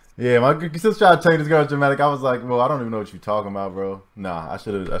 Yeah, my sister tried to tell me this girl was dramatic. I was like, well, I don't even know what you're talking about, bro. Nah, I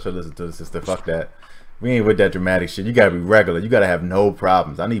should listen to the sister. Fuck that. We ain't with that dramatic shit. You gotta be regular. You gotta have no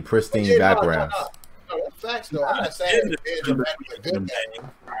problems. I need pristine backgrounds. No, that's facts, though. I'm not saying being dramatic is a good thing.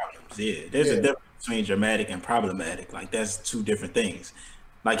 Yeah, there's a difference between dramatic and problematic. Like, that's two different things.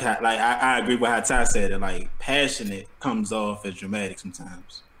 I agree with how Ty said it. Like, passionate comes off as dramatic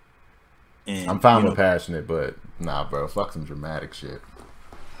sometimes. And, I'm fine with passionate, but nah, bro. Fuck some dramatic shit.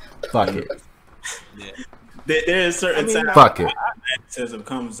 Fuck it. Yeah. There's certain times fuck it. Magnetism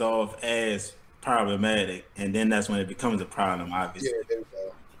comes off as problematic, and then that's when it becomes a problem, obviously. Yeah, there we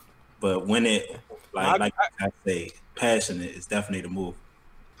go. But when it, like I say, passionate is definitely the move.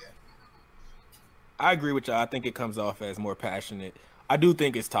 Yeah. I agree with y'all. I think it comes off as more passionate. I do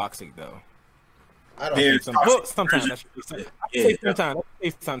think it's toxic, though. I don't think sometimes.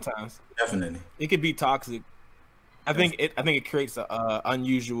 Sometimes. Definitely. It could be toxic. I think it creates a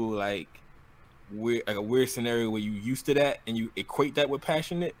unusual like a weird scenario where you used to that and you equate that with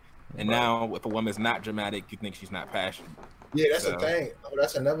passionate, and now if a woman's not dramatic, you think she's not passionate. Yeah, that's the thing.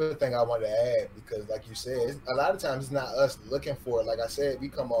 That's another thing I wanted to add because, like you said, a lot of times it's not us looking for it. Like I said, they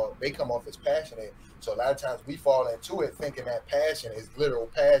come off as passionate. So a lot of times we fall into it thinking that passion is literal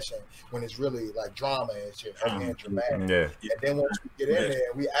passion when it's really like drama and shit, and dramatic. Yeah. And then once we get in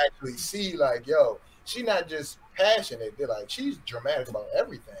there, we actually see like, yo, she's not just passionate. They're like, she's dramatic about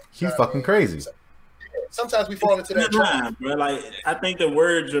everything. She's fucking crazy. So, sometimes we fall into that trap. Bro. Like, I think the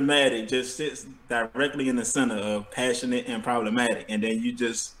word dramatic just sits directly in the center of passionate and problematic, and then you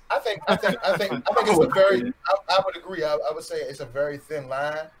just. I think it's a very. I would agree. I would say it's a very thin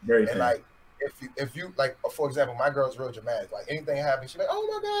line. Very thin. And like, if you like, for example, my girl's real dramatic. Like anything happens, she's like, "Oh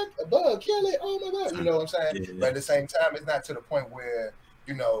my god, a bug, kill it! Oh my god," you know what I'm saying? Yeah. But at the same time, it's not to the point where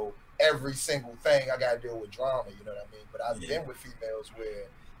every single thing I got to deal with drama. You know what I mean? But I've been with females where.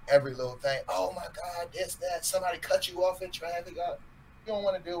 Every little thing, oh my god, this, that, somebody cut you off in traffic. You don't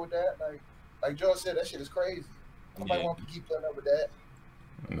want to deal with that. Like George said, that shit is crazy. Nobody want to keep putting up with that.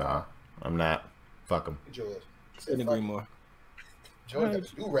 Nah, I'm not. Fuck them. George. Couldn't agree more. George,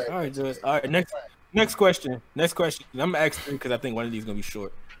 all right, George. All right, next question. I'm asking because I think one of these is gonna be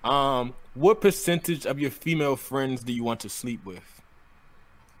short. What percentage of your female friends do you want to sleep with?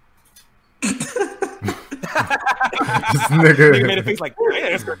 This nigga made a face like,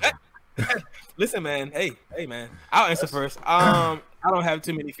 answer that. Listen, man. Hey, man. I'll answer first. I don't have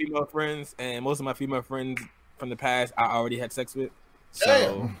too many female friends, and most of my female friends from the past I already had sex with.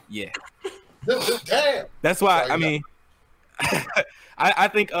 So yeah. Damn. That's why. I mean, I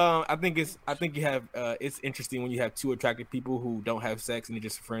think you have. It's interesting when you have two attractive people who don't have sex and they're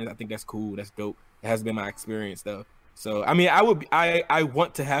just friends. I think that's cool. That's dope. It has been my experience though. So I mean, I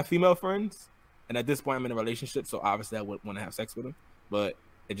want to have female friends. And at this point, I'm in a relationship, so obviously I would want to have sex with them. But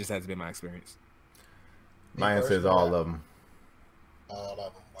it just hasn't been my experience. My answer is all of them. All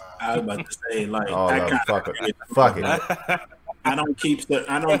of them. Wow. I was about to say, like, all of them. Fuck it. I keep a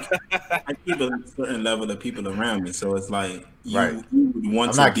certain level of people around me, so it's like you would want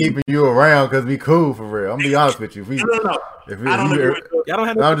I'm to not keeping you around because we cool for real. I'm gonna be honest with you. No. Y'all don't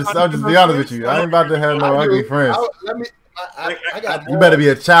have I'll just be honest with you. I ain't about to have no ugly friends. I got You better be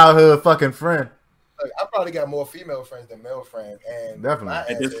a childhood fucking friend. I probably got more female friends than male friends, and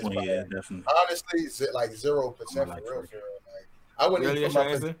Definitely. At this point, yeah, definitely. Honestly, like 0% for real. Like, I wouldn't Really, even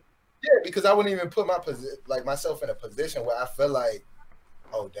put my because I wouldn't even put myself in a position where I feel like,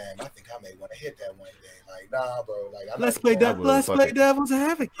 oh damn, I think I may want to hit that one day. Like, nah, bro. Like, let's play devil's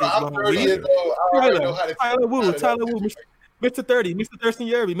advocate. I'm 30 years old. I already know how to. Tyler Wu, Mr. 30, Mr. Thurston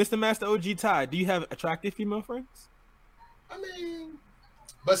Yerby, Mr. Master OG Ty. Do you have attractive female friends? I mean,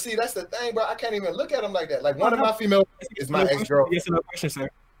 but see, that's the thing, bro. I can't even look at them like that. Like, one of my female friends is my ex-girlfriend. Yes, no question, sir. One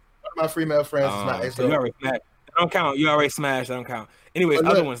of my female friends is my ex-girlfriend. You already smashed. That don't count. You already smashed. That don't count. Anyways,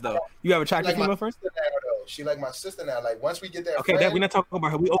 other ones though. You have attractive female friends? She like my sister now. Like, once we get that, okay, we're not talking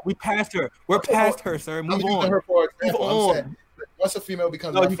about her. We passed her. We're past her, sir. Move on. Her for example. Move on. Once a female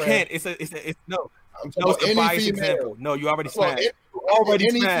becomes no, my you friend, can't. It's no. I'm That was a biased example. No, you already smashed. Already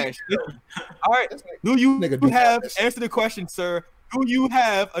smashed. All right. Do you have answer the question, sir? Do you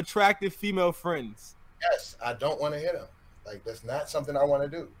have attractive female friends? Yes, I don't want to hit them. Like, that's not something I want to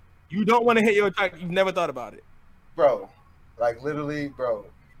do. You don't want to hit your attractive. You've never thought about it, bro. Like, literally, bro.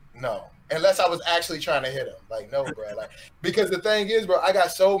 No, unless I was actually trying to hit him. Like, no, bro. Like, because the thing is, bro, I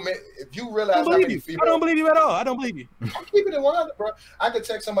got so many. If you realize how many females, I don't believe you at all. I don't believe you. I'm keeping it 100, bro. I could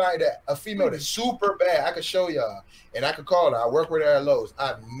text somebody a female that's super bad. I could show y'all, and I could call her. I work with her at Lowe's.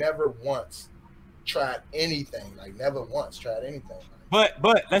 I've never once tried anything. Like, never once tried anything. But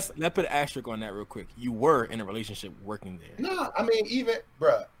let's put an asterisk on that real quick. You were in a relationship working there. No, I mean, even,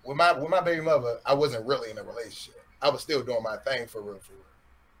 bro, with my baby mother, I wasn't really in a relationship. I was still doing my thing for real.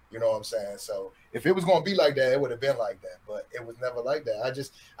 You know what I'm saying? So if it was going to be like that, it would have been like that. But it was never like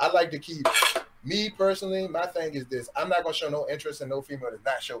that. I like to keep, me personally, my thing is this. I'm not going to show no interest in no female that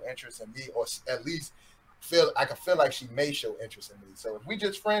not show interest in me, or at least I can feel like she may show interest in me. So if we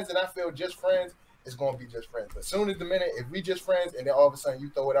just friends and I feel just friends, it's going to be just friends. But soon as the minute, if we just friends and then all of a sudden you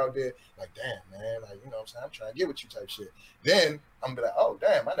throw it out there, like, damn, man, like, you know what I'm saying? I'm trying to get with you type shit. Then I'm going to be like, oh,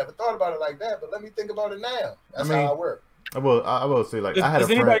 damn, I never thought about it like that, but let me think about it now. That's how I work. I will say, like, I had a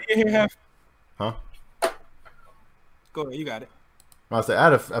friend. Does anybody in here have? Huh? Go ahead, you got it. I said I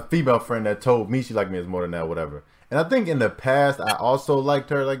had a female friend that told me she liked me as more than that, whatever. And I think in the past I also liked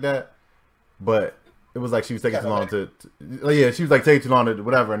her like that, but it was like she was taking too long to she was like taking too long to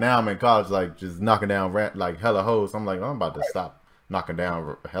whatever. And now I'm in college, like just knocking down like hella hoes. I'm like, I'm about to stop knocking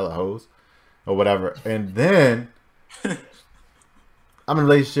down hella hoes or whatever. And then I'm in a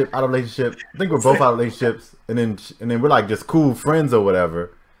relationship, out of relationship. I think we're both out of relationships, and then we're like just cool friends or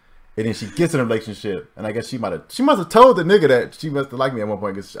whatever. And then she gets in a relationship, and I guess she must have told the nigga that she must have liked me at one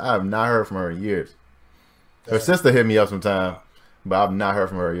point, because I have not heard from her in years. Her sister hit me up sometime, but I've not heard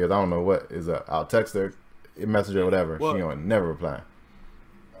from her in years. I don't know what is up. I'll text her, message her, whatever. Well, she don't never reply.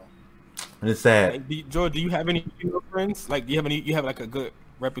 And it's sad. George, do you have any female friends? Like, do you have like a good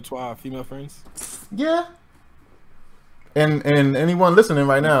repertoire of female friends? Yeah. And anyone listening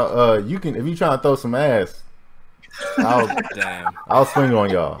right now, you can, if you trying to throw some ass, I'll swing on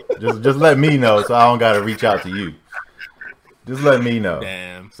y'all. Just let me know, so I don't gotta reach out to you. Just let me know,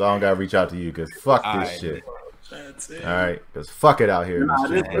 so I don't gotta reach out to you, because fuck this shit. That's it. All right, because fuck it out here.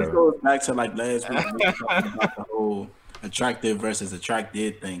 This goes back to like last week, we were talking about the whole attractive versus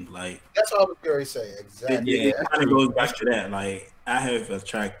attracted thing. Like, that's what I was going to say. Exactly. Yeah, it kind of goes back to that. Like, I have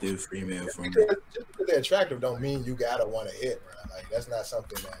attractive female friends. Just because they're attractive don't mean you gotta want to hit, bro. Like, that's not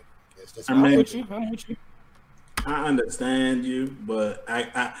something that it's just. I'm with you. I understand you, but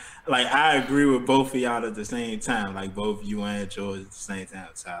I agree with both of y'all at the same time. Like, both you and George at the same time.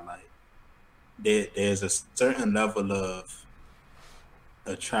 So like, there's a certain level of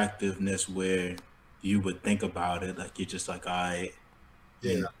attractiveness where you would think about it, like, you're just like, all right,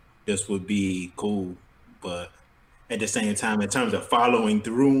 you know, this would be cool, but at the same time, in terms of following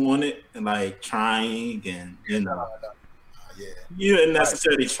through on it and like trying, and you didn't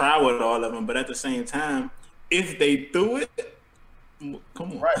necessarily try with all of them, but at the same time, if they do it,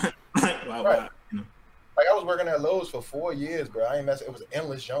 come on, right? Why, you know? Like, I was working at Lowe's for 4 years, bro. I ain't mess. It was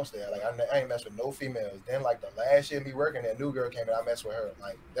endless jumps there. Like, I ain't messed with no females. Then, like, the last year me working, that new girl came and I messed with her.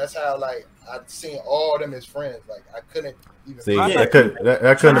 Like, that's how, like, I'd seen all them as friends. Like, I couldn't even see. That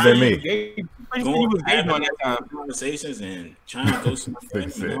couldn't have been me. Conversations and trying to go somewhere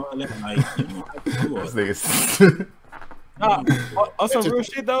and all that. Like, you know, on some real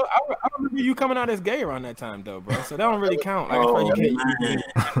shit though, I remember you coming out as gay around that time though, bro. So that don't really count. Like,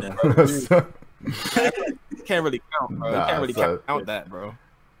 Can't really count, bro. Nah, Can't really so- count that, bro.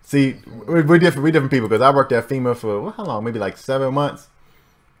 See, we're different. We're different people because I worked at FEMA for how long? Maybe like 7 months.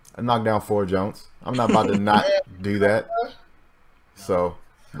 I knocked down 4 Jones. I'm not about to not do that. So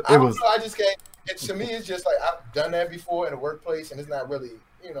I it don't was. know, I just can't. To me, it's just like I've done that before in the workplace, and it's not really,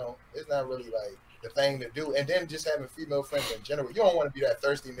 it's not really like the thing to do. And then just having female friends in general, you don't want to be that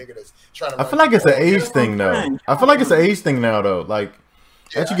thirsty nigga that's trying to. I feel like it's an age thing though. I feel like it's an age thing now though. Like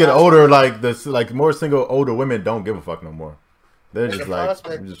as you get older, like more single older women don't give a fuck no more. They're just like,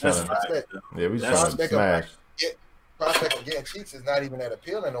 we're just trying to, yeah, we just trying to smash. Prospect of getting cheeks is not even that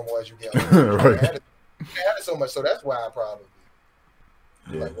appealing no more as you get older. Right. They had it so much, so that's why I probably.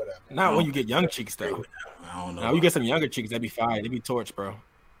 Yeah. Like whatever. Not when you get young cheeks though. I don't know. Now you get some younger cheeks, that'd be fine. They'd be torch, bro.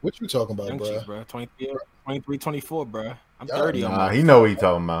 What you talking about, Young bro? cheeks, bro. 23, 24, bro. I'm Young. 30. Nah, he know what he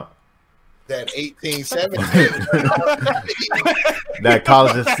talking about. That 18, 17. That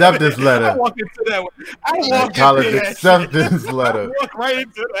college acceptance I letter. walk into that. I That walk college into that acceptance shit. I letter. walk right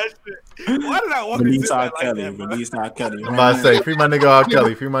into that shit. Why did I walk Release into R. that like Kelly. that, bro? Release R. Kelly. I'm about to say, free my nigga R.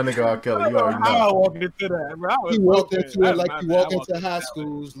 Kelly. Free my nigga R. Kelly. You already How I know. walked into that, bro. I was He walked broken. into That's it like my you bad. walk I walked into high that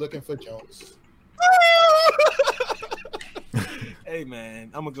schools looking for Jones. way. Hey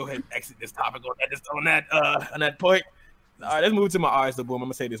man, I'm gonna go ahead and exit this topic on that point. All right, let's move to my artist boom. I'm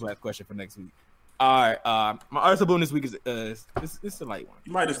gonna say this last question for next week. All right, my artist boom this week is it's a light one.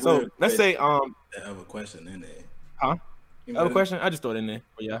 You might as So well let's say have a question in there. Huh? You I have a might- question. I just throw it in there.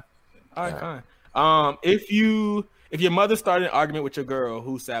 But yeah. All right, fine. If your mother started an argument with your girl,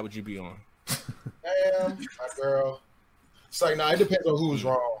 whose side would you be on? Damn, my girl. It's like, it depends on who's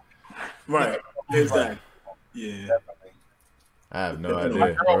wrong. Right. Exactly. Yeah. Definitely. I have no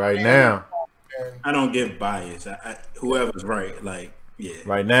idea. But right now, And I don't give bias. Whoever's right, like, yeah.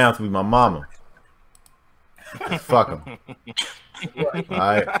 right now, it's with my mama. Just fuck him. right. All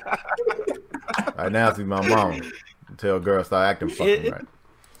right. Right now, it's with my mama. Until girls start acting fucking right.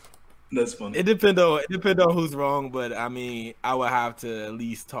 That's funny. It depend on who's wrong, but I mean, I would have to at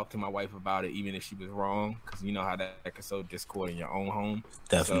least talk to my wife about it, even if she was wrong, because you know how that can sow discord in your own home.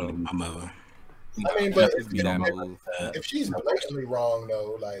 Definitely So, my mother. I mean, but just be that move. if she's blatantly wrong,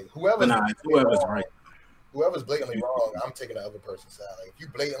 though, like But whoever's right. whoever's blatantly wrong, I'm taking the other person's side. Like, if you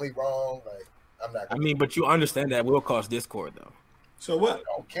blatantly wrong, like, I'm not. I mean, but you understand that will cause discord, though. So what? I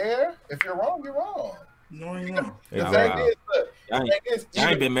don't care. If you're wrong, you're wrong. No, you know. The Yeah, thing wow. is, look, Y'all the ain't, thing is, y'all ain't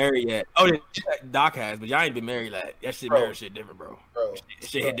even- been married yet. Oh, yeah, Doc has, but y'all ain't been married yet. That shit, Bro. marriage shit different, bro. bro, It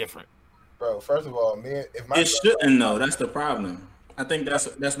shit hit different. bro. First of all, man, if my It shouldn't though. That's the problem. I think that's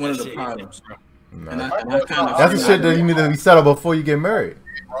one of the Shit hit problems. different, bro. No. And I kind of That's the shit that you need to be settled before you get married.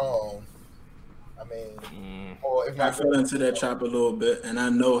 wrong, I mean, or if I my fell into that trap a little bit, and I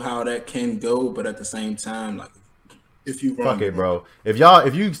know how that can go. But at the same time, like, if you wrong, Fuck it, bro. If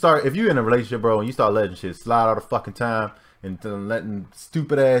you in a relationship, bro, and you start letting shit slide all the fucking time and letting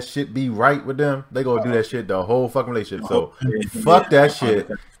stupid ass shit be right with them, they gonna do that shit the whole fucking relationship. So fuck that shit.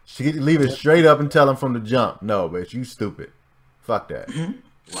 She leave it straight up and tell them from the jump. No, bitch, you stupid. Fuck that.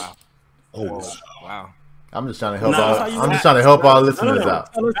 Wow. oh, Wow. I'm just trying to help No, all. that's how you I'm just trying to help all listeners No.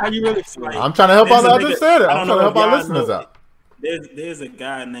 out. Tell us how you really feel. I'm trying to help all. I just said it. I I'm don't trying to know help if our y'all listeners know. out. There's a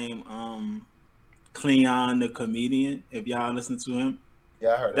guy named Cleon the comedian. If y'all listen to him,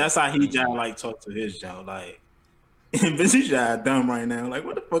 yeah, I heard that's how he just like talk to his job. Like, bitch, you just dumb right now. Like,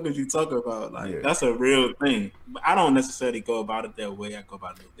 what the fuck is you talking about? Like, Yeah. that's a real thing. But I don't necessarily go about it that way. I go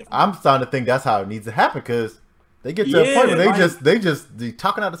about it different. I'm starting to think that's how it needs to happen because they get to a Yeah, point where like- they just be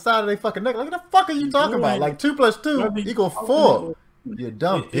talking out the side of their fucking neck. Like, what the fuck are you talking about? Like 2 + 2 = 4. You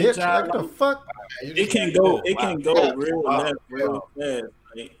dumb It bitch. jive Like, what the fuck? It can go. It can go real left, real fast.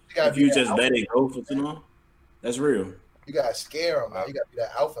 Like, if you just let it go for too long, that's real. You gotta scare them, man. You gotta be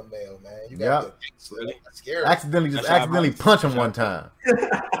that alpha male, man. You Yeah. gotta be scare 'em. Accidentally punch him one time.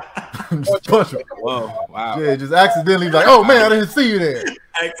 Just punch him. Whoa. Wow. Yeah, just accidentally like, oh man, I didn't see you there.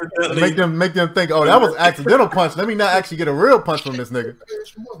 Accidentally. Make them think, oh, that was accidental punch. Let me not actually get a real punch from this nigga.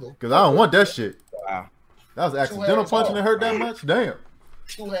 Because I don't want that shit. Wow. That was accidental punch and it hurt that much? Damn.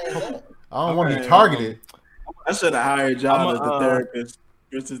 2 hands up. I don't want to be Okay, targeted. I should have hired y'all I'm a, as the therapist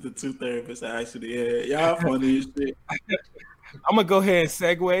versus the 2 therapists I actually had. Y'all funny as shit. I'm gonna go ahead and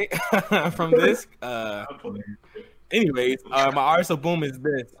segue from this. Anyways, my arsenal boom is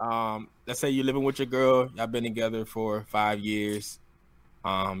this. Let's say you're living with your girl. Y'all been together for 5 years.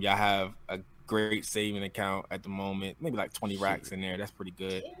 Y'all have a great saving account at the moment. Maybe like 20 racks in there. That's pretty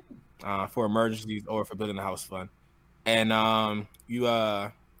good for emergencies or for building a house fund. And you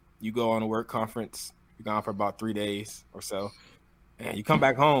go on a work conference. You're gone for about 3 days or so, and you come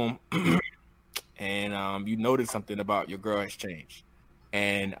back home, and you notice something about your girl has changed.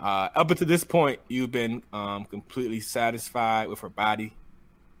 And up until this point, you've been completely satisfied with her body.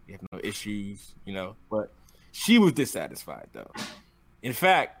 You have no issues, but she was dissatisfied, though. In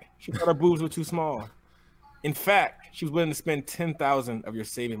fact, she thought her boobs were too small. In fact, she was willing to spend $10,000 of your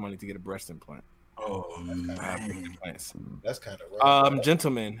saving money to get a breast implant. Oh man, that's kind of rough.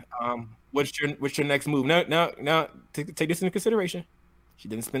 Gentlemen, what's your next move? Now, take this into consideration. She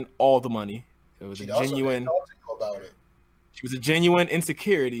didn't spend all the money. It was a genuine. About it. She was a genuine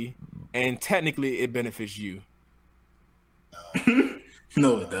insecurity, and technically, it benefits you.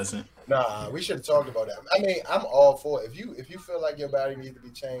 No, it doesn't. Nah, we should have talked about that. I mean, I'm all for it. If you feel like your body needs to be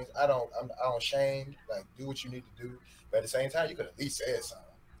changed, I don't shame. Like, do what you need to do. But at the same time, you could at least say something.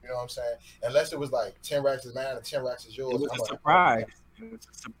 You know what I'm saying? Unless it was like 10 racks is mine and 10 racks is yours. It was a surprise. It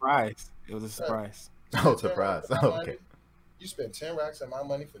was a surprise. Oh, surprise. Okay. You spent 10 racks on my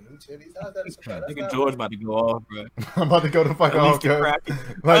money for new titties? How's that a surprise? I think George about to go off, bro. I'm about to go the fuck off, cuz.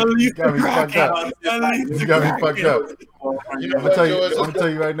 Like, you got me fucked up. You got me fucked up. You know I'm what, gonna George? tell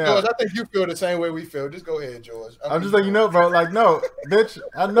you right now. George, I think you feel the same way we feel. Just go ahead, George. I'm just letting you know, bro. Like, no, bitch.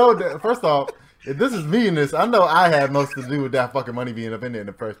 I know that. First off, if this is me in this, I know I had most to do with that fucking money being up in there in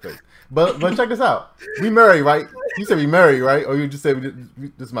the first place. But check this out. We married, right? You said we married, right? Or you just said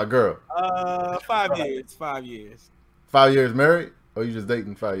this is my girl? 5 years. 5 years. 5 years married? Or you just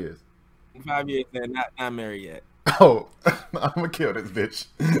dating 5 years? 5 years, and not married yet. Oh, I'm gonna kill this bitch.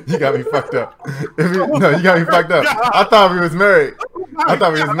 You got me fucked up. No, you got me fucked up. I thought we was married. I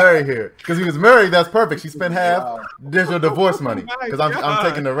thought we was married here. Because we was married, that's perfect. She spent half. There's your divorce money. Because I'm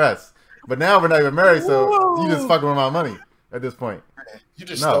taking the rest. But now we're not even married, so you just fucking with my money at this point. You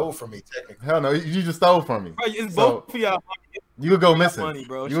just stole from me, technically. Hell no, you just stole from me. Bro, it's both for y'all. You would go missing. Money,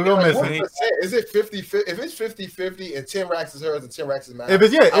 bro. You would go missing. Is it 50-50? If it's 50-50 and 10 racks is hers and 10 racks is mine. If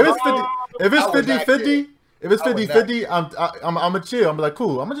it's 50-50, if it's 50-50, I'm gonna chill. I'm like,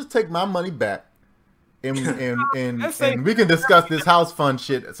 cool. I'm gonna just take my money back, and we can discuss this house fund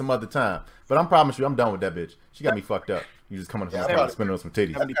shit at some other time. But I promise you, I'm done with that bitch. She got me fucked up. You just coming from the spending on some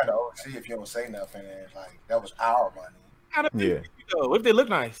titties. I'm kind of OC if you don't say nothing. And like that was our money. Yeah. What if they look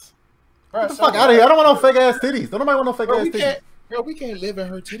nice? Bro, get the fuck out of here! I don't want no fake ass titties. Don't nobody want no fake ass titties. Bro, we can't live in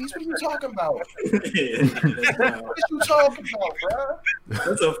her titties. What are you talking about? What are you talking about, bro?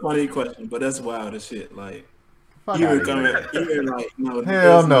 That's a funny question, but that's wild as shit. Like, no.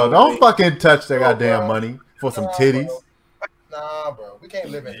 Hell no! Don't fucking touch that goddamn money for some titties. Bro. Nah, bro, we can't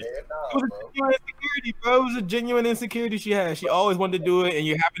live in there. Nah, bro. It was a genuine insecurity she had. She always wanted to do it, and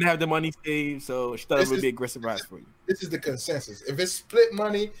you happen to have the money saved, so she thought it would be a great surprise for you. This is the consensus. If it's split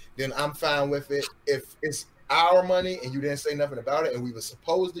money, then I'm fine with it. If it's our money and you didn't say nothing about it, and we were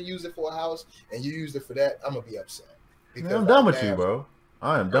supposed to use it for a house, and you used it for that, I'm gonna be upset. Man, I'm done with you, bro.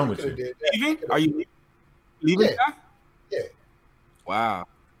 I am done with you. Leaving? Are you leaving? Yeah. Wow.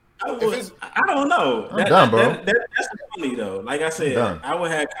 I don't know. I'm done, bro. That's funny though. Like I said, I would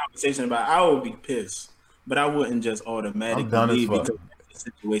have a conversation about. I would be pissed, but I wouldn't just automatically leave because it's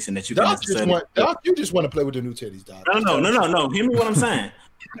a situation that you can necessarily. You just want to play with the new titties, Doc. No. Hear me what I'm saying.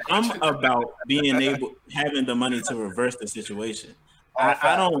 I'm about having the money to reverse the situation.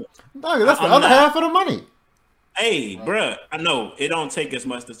 I don't. Dog, that's the other half of the money. Hey, bruh, I know it don't take as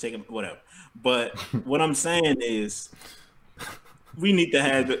much to take whatever. But what I'm saying is, we need to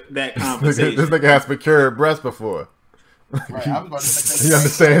have that conversation. This nigga has procured breasts before. Right, I was about to say, he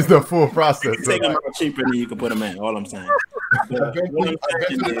understands the full process. You take them out cheaper than you can put them in. All I'm saying. I've been through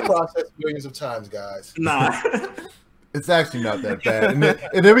the process millions of times, guys. Nah. It's actually not that bad.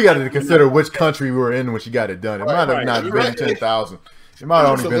 And then we got to consider which country we were in when she got it done. It might have not been 10,000. It might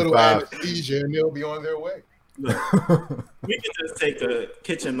have only been 5. And they'll be on their way. Look, we can just take a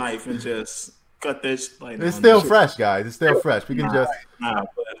kitchen knife and just cut this. Like, it's still fresh, guys. It's still fresh. We can just. Nah,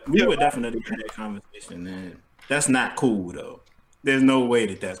 but we would definitely have that conversation, man. That's not cool, though. There's no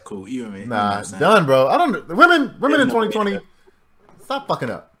way that's cool. You know what I mean? Nah, it's done, bro. I don't. Women in 2020, stop fucking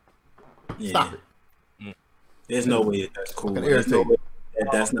up. Yeah. Stop it. There's no way that's cool. There's no way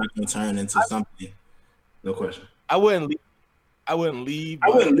that's not going to turn into something. No question. I wouldn't leave.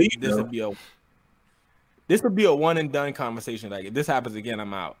 This would be a one and done conversation. Like if this happens again,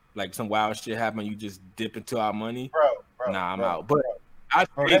 I'm out. Like some wild shit happen, you just dip into our money. Bro. Nah, I'm out. But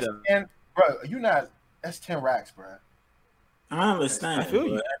you not. That's 10 racks, bro. I understand. I feel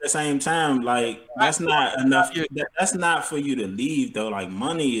you. But at the same time, like that's not enough. That's not for you to leave though. Like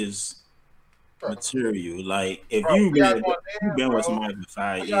money is material. Like if you've been with somebody for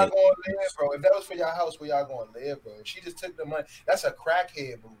 5 years, y'all going to live, bro. If that was for your house, where y'all going to live, bro? If she just took the money. That's a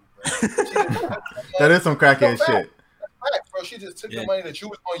crackhead move, bro. That is some crackhead shit. That's right, bro. She just took the money that you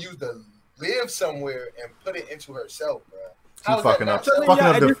was going to use to live somewhere and put it into herself, bro. How's fucking that up,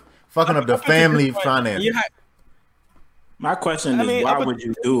 not? fucking up the family finance. My question is, why would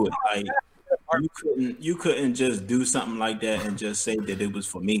you do it? Like, you couldn't just do something like that and just say that it was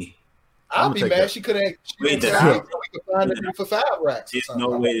for me. I'll be mad. She couldn't tell me we could find it for 5 racks. There's no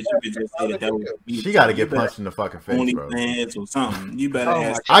way that you could just say that was me. She got to get punched in the fucking face, only bro. fans or something. You better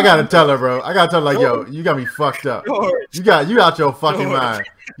ask. I gotta tell her, bro. I gotta tell her, like, yo, you got me fucked up. You out your fucking mind.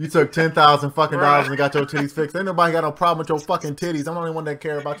 You took $10,000 fucking dollars and got your titties fixed. Ain't nobody got no problem with your fucking titties. I'm the only one that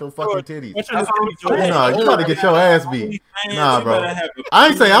care about your fucking titties. No, you about to get your ass beat. Nah, bro. I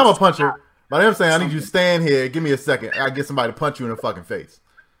ain't saying I'm a puncher, but I'm saying I need you to stand here. Give me a second. I get somebody to punch you in the fucking face.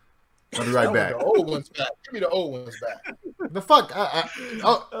 I'll be right back. The old ones back. Give me the old ones back. The fuck?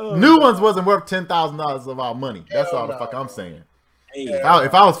 New ones wasn't worth $10,000 of our money. That's all the fuck I'm saying. Hey,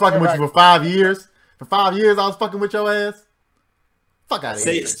 if I was fucking with you for 5 years, I was fucking with your ass. Fuck out of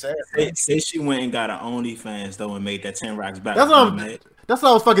here. Say she went and got her OnlyFans though and made that 10 racks back. That's what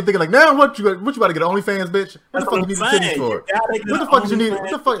I was fucking thinking. Like, now what you about to get OnlyFans, bitch? What the fuck you need the titties for? What the fuck you need? What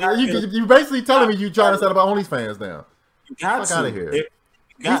the fuck? You basically telling me you trying to set up OnlyFans now? Fuck out of here.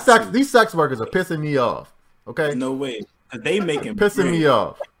 These sex workers are pissing me off. Okay, no way. Cause they making pissing me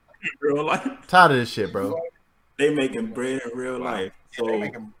off. Real life. Tired of this shit, bro. They making bread in real life. So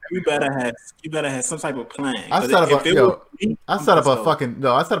you better have some type of plan. I set up a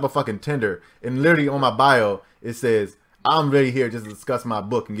fucking Tinder, and literally on my bio it says I'm really here just to discuss my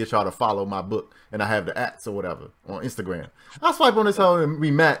book and get y'all to follow my book, and I have the @ or whatever on Instagram. I swipe on this hoe and we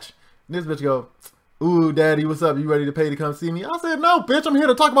match. And this bitch go, "Ooh, daddy, what's up? You ready to pay to come see me?" I said, "No, bitch, I'm here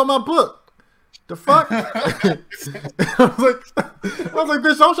to talk about my book." The fuck? I was like,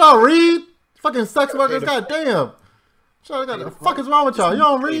 bitch, don't y'all read? Fucking sex workers, goddamn. What the fuck is wrong with y'all? You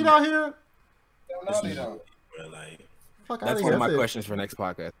don't read out here? No, they don't. That's one of my questions for next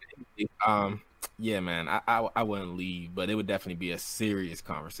podcast. Yeah, man, I wouldn't leave, but it would definitely be a serious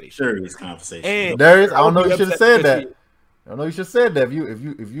conversation. And Darius, I don't know you should have said that. I don't know you should have said that.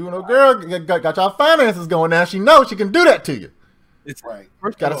 If you and a girl got y'all finances going now, she knows she can do that to you. It's right.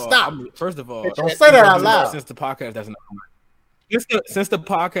 Gotta stop. First of all, don't say that out loud. Since the podcast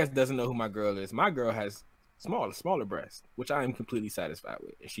doesn't know who my girl is, my girl has smaller breasts, which I am completely satisfied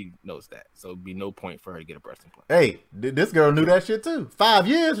with, and she knows that. So it'd be no point for her to get a breast implant. Hey, this girl knew that shit too. 5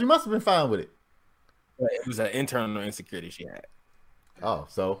 years, you must have been fine with it. It was an internal insecurity she had. Oh,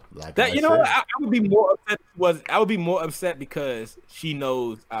 so like that, you know what? I would be more upset. I would be more upset because she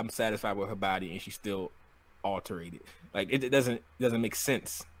knows I'm satisfied with her body and she's still alterated. Like it doesn't make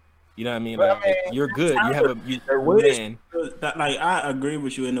sense. You know what I mean? Like, you're good. You have a man. Like I agree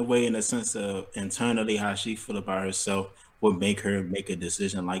with you in a way, in the sense of internally how she feel about herself would make her make a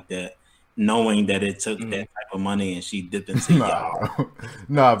decision like that, knowing that it took that type of money and she dipped into y'all.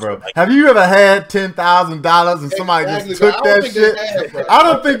 Nah, bro. Have you ever had $10,000 and somebody just took that shit? I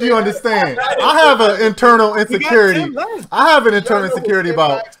don't think you understand. I have an internal insecurity. I have an internal insecurity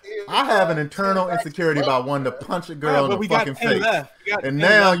about wanting to punch a girl in the fucking face. And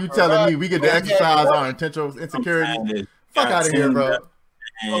now you telling me we get to exercise our intentional insecurity? Fuck out of here, bro.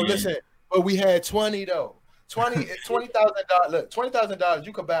 Oh, listen, but we had 20 though. $20,000. Look, $20,000.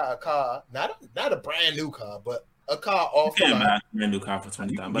 You could buy a car, not a brand new car, but a car off. Yeah, buy a brand new car for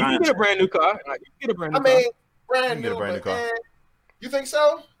 $20,000. You can get a brand new car. Brand new car. You think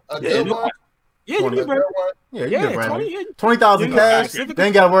so? A good one. Yeah, you get brand new. Yeah, you get brand new. 20,000 cash. They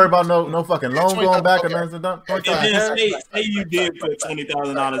ain't got to worry about no fucking loan going back or nothing. Say you did put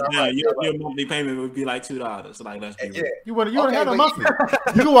 $20,000 down, your monthly payment would be like $2. So like, let's be real. You wouldn't have a monthly.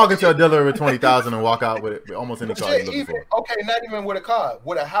 You can walk into a dealer with $20,000 and walk out with it with almost any car you're looking for. Okay, not even with a car,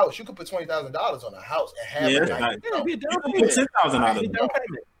 with a house. You could put $20,000 on a house and have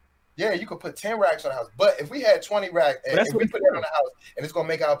 $10,000. Yeah, you could put 10 racks on the house. But if we had 20 racks, and if we put that on the house, and it's going to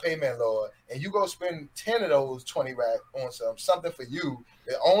make our payment lower, and you go spend 10 of those 20 racks on something for you,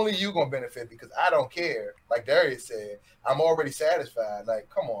 that only you going to benefit because I don't care. Like Darius said, I'm already satisfied. Like,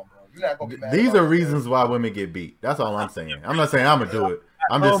 come on, bro. You're not going to be mad. These are reasons why women get beat. That's all I'm saying. I'm not saying I'm going to do it.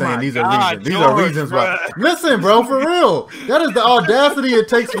 I'm just saying these are reasons. These are reasons why. Listen, bro, for real. That is the audacity it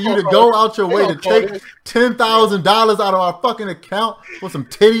takes for you to go out your way to take $10,000 out of our fucking account for some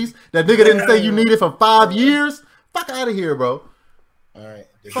titties that nigga didn't say you needed for 5 years. Fuck out of here, bro. All right.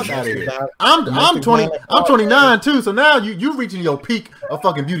 Fuck out of here. I'm 29 too, so now you reaching your peak of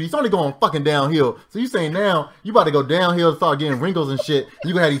fucking beauty. It's only going fucking downhill. So you saying now you about to go downhill and start getting wrinkles and shit.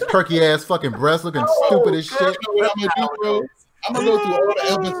 You gonna have these perky ass fucking breasts looking stupid as shit. What I'm gonna do, bro? I'm gonna go through all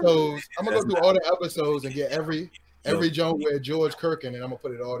the episodes. And get every joint where George Kirkin, and I'm gonna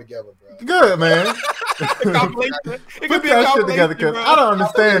put it all together, bro. Good, man. Compilation. It Put could be a that shit compilation, together, cause bro. I don't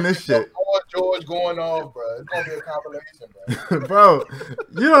understand this shit, George going off, bro. It's gonna be a compilation, bro. bro.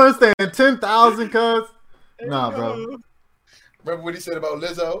 You don't understand 10,000, cuz. Nah, bro. Remember what he said about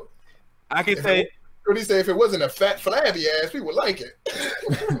Lizzo? I can say. What he say? If it wasn't a fat, flabby ass, we would like it.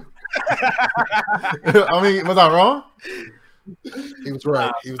 I mean, was I wrong? He was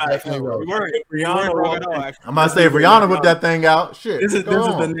right. He was definitely right. Rihanna, I'm about to say if Rihanna whipped that thing out, shit. this is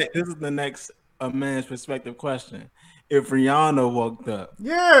the next a man's perspective question. If Rihanna walked up,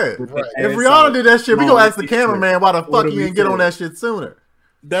 Yeah. Right. If Rihanna did that shit, we gonna ask the cameraman why the fuck he didn't get on that shit sooner.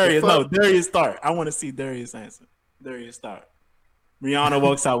 Darius start. I want to see Darius answer. Darius start. Rihanna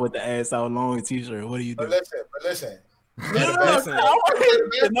walks out with the ass out, long t-shirt. What do you do? But listen.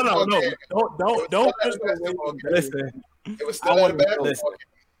 Don't. Listen. It was still at a basketball game.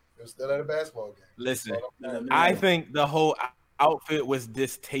 It was still at a basketball game. Listen, I think the whole outfit was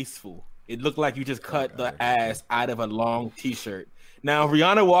distasteful. It looked like you just cut the ass out of a long t-shirt. Now, if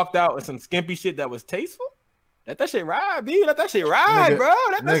Rihanna walked out with some skimpy shit that was tasteful, let that shit ride, B. Let that shit ride, bro.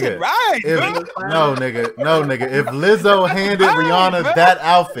 Let that shit ride, bro. No, nigga. If Lizzo handed Rihanna that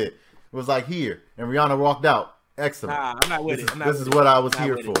outfit, it was like here, and Rihanna walked out, excellent. Nah, I'm not with it. This is what I was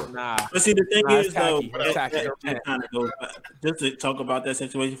here for. Nah. But see, the thing is, though, that kind of goes back, just to talk about that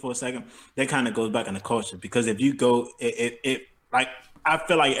situation for a second, that kind of goes back in the culture. Because if you go, like, I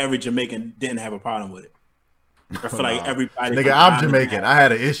feel like every Jamaican didn't have a problem with it. I feel like everybody. Nigga, I'm Jamaican. I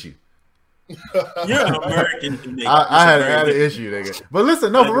had an issue. You're an American Jamaican. I had an issue, nigga. But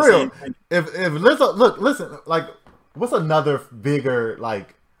listen, no, for real. If Lizzo, listen, like, what's another bigger,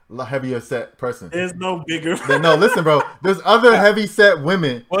 like, heavier set person? There's no bigger. No, listen, bro. There's other heavy set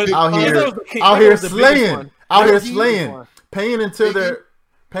women out here slaying, paying into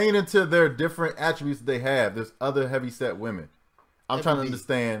their different attributes that they have. There's other heavy set women. I'm trying to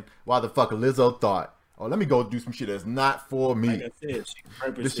understand why the fuck Lizzo thought, oh, let me go do some shit that's not for me. Like I said, she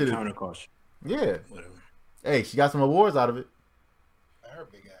purposely counterculture. Yeah. Whatever. Hey, she got some awards out of it. I heard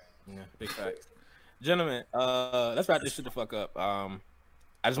big ass. Yeah, big facts. Gentlemen, let's wrap this shit the fuck up. I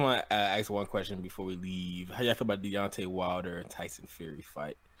just want to ask one question before we leave. How y'all feel about the Deontay Wilder and Tyson Fury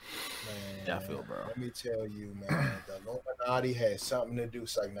fight? Man, Y'all feel, bro? Let me tell you, man. The Illuminati had something to do.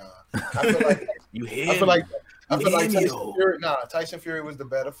 It's like, nah. I feel like I feel like Tyson Fury was the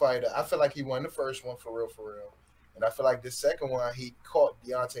better fighter. I feel like he won the first one for real. And I feel like this second one, he caught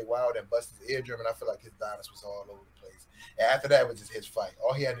Deontay Wilder and busted his eardrum, and I feel like his balance was all over the place. And after that was just his fight.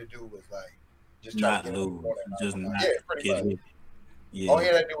 All he had to do was like just try to lose, just not pretty get much. hit. Yeah. All he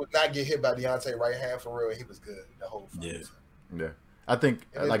had to do was not get hit by Deontay right hand for real, and he was good the whole fight. Yeah. I think,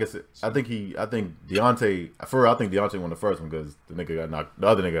 like I said, I think Deontay, for real, I think Deontay won the first one because the other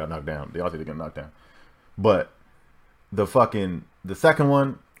nigga got knocked down. Deontay didn't get knocked down. But the second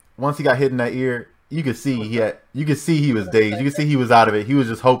one, once he got hit in that ear, you could see he was dazed. You could see he was out of it. He was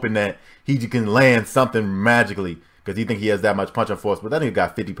just hoping that he can land something magically because he think he has that much punching force. But that nigga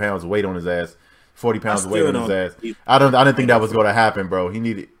got 50 pounds of weight on his ass, 40 pounds of weight on his ass. I didn't think that was going to happen, bro. I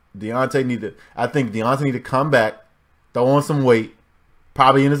think Deontay needed to come back, throw on some weight,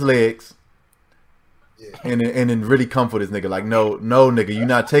 probably in his legs, and then really come for this nigga. Like, no, nigga, you're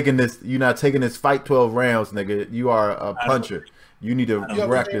not taking this fight 12 rounds, nigga. You are a puncher. You need to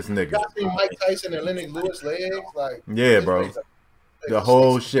wreck this nigga. You got Mike Tyson and Lennox Lewis legs, like bro, the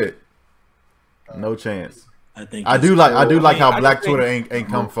whole shit. No chance. I do like how Black Twitter ain't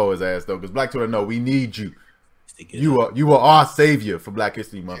come for his ass though, because Black Twitter know we need you. You are our savior for Black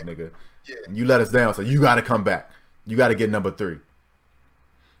History Month, nigga. Yeah. And you let us down, so you got to come back. You got to get number 3.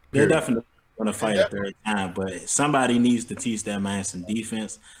 They're definitely going to fight a third time, but somebody needs to teach that man some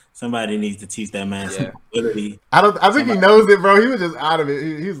defense. Somebody needs to teach that man some ability. I think he knows it, bro. He was just out of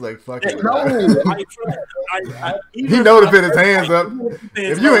it. He was like, fuck it. He know to put his hands up.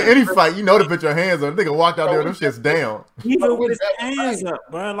 If you in any fight, you know to put your hands up. Nigga walked out there, them shit's down. Even with his hands up,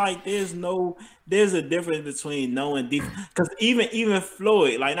 bro. Like there's a difference between knowing defense. Because even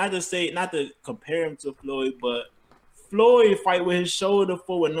Floyd, like not to compare him to Floyd, but Floyd fight with his shoulder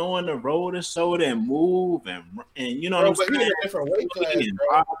forward, knowing to roll the shoulder and move and you know what I'm saying? A different weight class,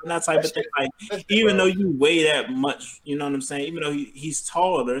 bro. That type of thing. Like even though you weigh that much, you know what I'm saying? Even though he's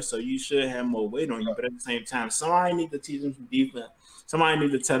taller, so you should have more weight on you. But at the same time, somebody need to teach him some defense. Somebody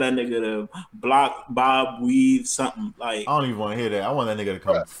need to tell that nigga to block, bob, weave, something like. I don't even want to hear that. I want that nigga to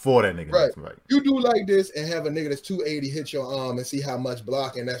come for that nigga. Right. You do like this and have a nigga that's 280 hit your arm and see how much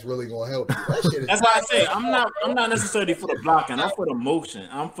blocking that's really gonna help you. That's why I say I'm not necessarily for the blocking. I'm for the motion.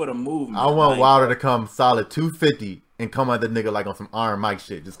 I'm for the movement. I want Wilder to come solid 250 and come at the nigga like on some Iron Mike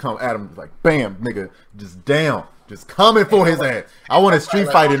shit. Just come at him like bam, nigga, just down, just coming for his ass. I want a street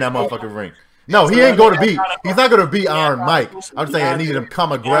fight in that motherfucking ring. No, he So ain't going to beat. gotta- He's not going to beat Iron Mike. Mike. I'm saying I need him to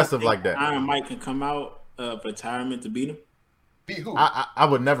come aggressive like that. Iron Mike can come out of retirement to beat him. Beat who? I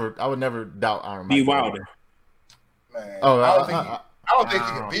would never doubt Iron Mike. Be Wilder. Man, Oh, I don't think he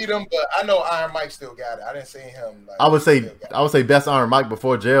can beat him, but I know Iron Mike still got it. I didn't see him. Like, I would say best Iron Mike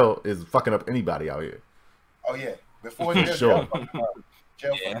before jail is fucking up anybody out here. Oh yeah, before jail, Sure.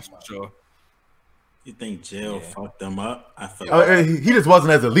 jail Yeah, that's for sure. You think jail fucked them up? I feel He just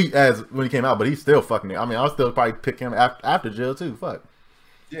wasn't as elite as when he came out, but he's still fucking it. I mean, I'll still probably pick him after jail too. Fuck.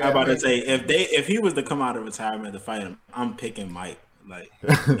 Yeah, I'm about to say if he was to come out of retirement to fight him, I'm picking Mike. Like,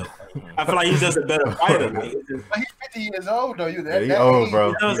 I feel like he's just a better fighter. Like, but he's 50 years old though. He's old,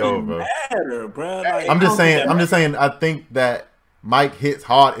 bro. it doesn't matter, bro. Like, I'm just saying. I think that Mike hits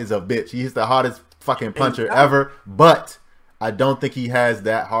hard as a bitch. He hits the hardest fucking puncher ever, but I don't think he has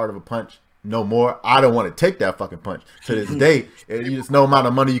that hard of a punch no more. I don't want to take that fucking punch to this day. You just no amount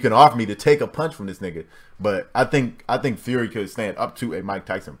of money you can offer me to take a punch from this nigga. But I think Fury could stand up to a Mike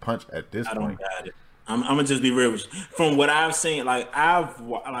Tyson punch at this point. I don't got it. I'm gonna just be real with you. From what I've seen,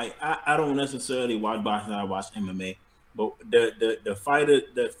 I don't necessarily watch boxing. I watch MMA, but the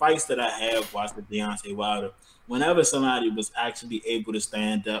fights that I have watched with Deontay Wilder, whenever somebody was actually able to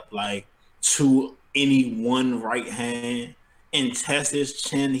stand up like to any one right hand and test his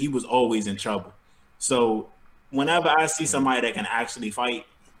chin, he was always in trouble. So whenever I see somebody that can actually fight,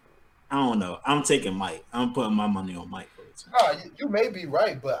 I don't know. I'm taking Mike. I'm putting my money on Mike. No, you may be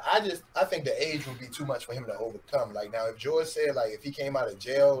right, but I think the age would be too much for him to overcome. Like now, if George said like if he came out of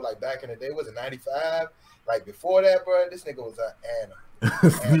jail like back in the day, was it 95? Like before that, bro, this nigga was an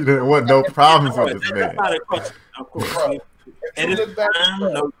animal. You didn't want no problems with this That's nigga. not a question, of course. Bro, And it's back,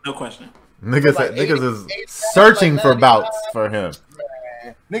 no question. Niggas is searching for bouts for him.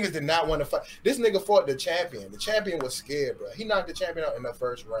 Man, niggas did not want to fight. This nigga fought the champion. The champion was scared, bro. He knocked the champion out in the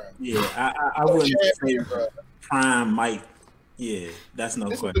first round. Yeah, I wouldn't say prime Mike. Yeah, that's no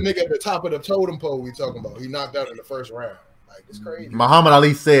question. This is the nigga at the top of the totem pole we talking about. He knocked out in the first round. Like it's crazy. Muhammad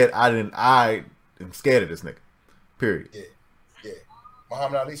Ali said, I am scared of this nigga. Period. Yeah.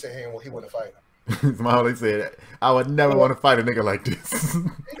 Muhammad Ali said he wouldn't fight him. Muhammad Ali said, I would never want to fight a nigga like this. No,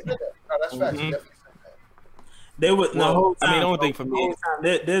 that's facts. He definitely said that. There was the whole time. I mean, the only thing for me,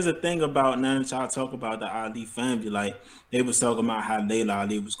 there's a thing about now that y'all talk about the Ali family. Like they was talking about how Layla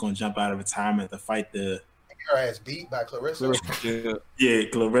Ali was going to jump out of retirement to fight the. Her ass beat by Clarissa. Yeah,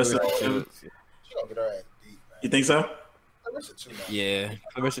 Clarissa. She gonna get her ass beat, man. You think so? Clarissa too, man. Yeah,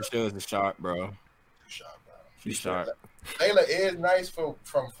 Clarissa Shields is sharp, bro. Sharp, bro. She's sharp. Layla is nice from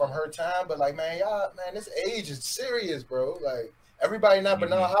her time, but like, man, this age is serious, bro. Like, everybody not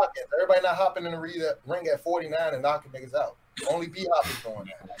Bernard Hopkins. Everybody not hopping in the ring at 49 and knocking niggas out. Only B Hop is doing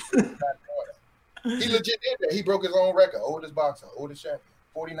that. Like, he's not doing that. He legit did that. He broke his own record. Oldest boxer, oldest champion.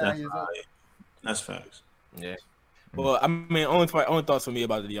 49 years old. That's facts. Yeah. Well, I mean, only thoughts for me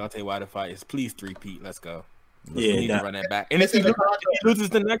about the Deontay Wilder fight is please 3-peat. Let's go. We need to run that back. And if he loses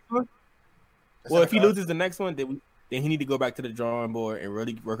the next one, if he loses the next one, then he need to go back to the drawing board and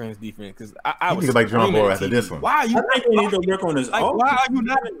really work on his defense. Because I was go back to the drawing board after this one. Why are you? I think he need to work on his offense. Why are you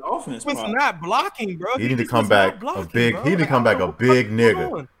not in the offense? It's not blocking, bro. He need to come back a big. He need to come back a big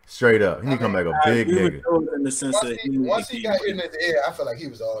nigga. Straight up, he need to come back a big nigga. In the sense once he got in his ear, I feel like he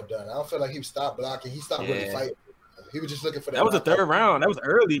was all done. I don't feel like he stopped blocking. He stopped really fighting. He was just looking for that. That was the third round. That was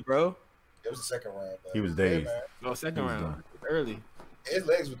early, bro. It was the second round. Bro. He was dazed. No, second round. Early. His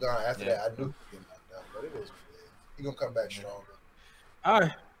legs were gone after that. I knew he was knocked out, but it is. He gonna come back stronger. All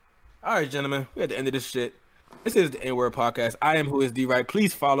right, gentlemen. We're at the end of this shit. This is the N-Word Podcast. I am Who Is D Right.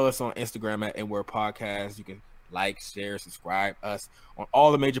 Please follow us on Instagram at N-Word Podcast. You can like, share, subscribe us on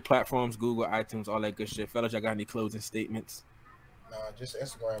all the major platforms, Google, iTunes, all that good shit. Fellas, y'all got any closing statements? Nah, just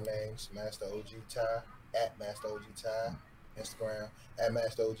Instagram names, Master OG Ty, at Master OG Ty, Instagram, at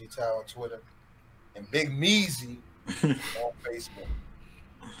Master OG Ty on Twitter, and Big Meezy on Facebook.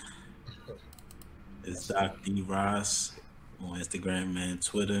 It's Doc D Ross on Instagram and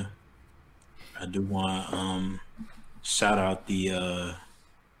Twitter. I do want to shout out the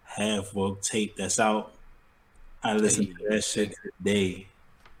Half Woke tape that's out. I listened to that shit today.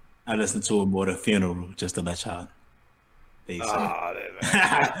 I listened to it more than funeral, just to let y'all.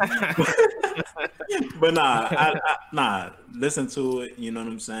 But nah, listen to it. You know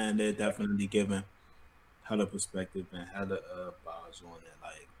what I'm saying? They're definitely giving hella perspective and hella vibes on it.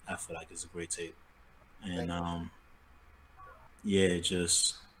 Like I feel like it's a great tape, and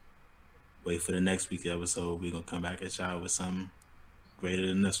just wait for the next week's episode. We're gonna come back at y'all with something greater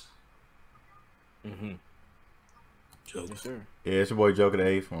than this. Joker. Yes, sir. Yeah, it's your boy Joker the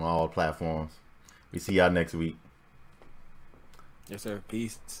 8th on all platforms. We see y'all next week. Yes, sir.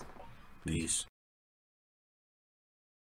 Peace. Peace.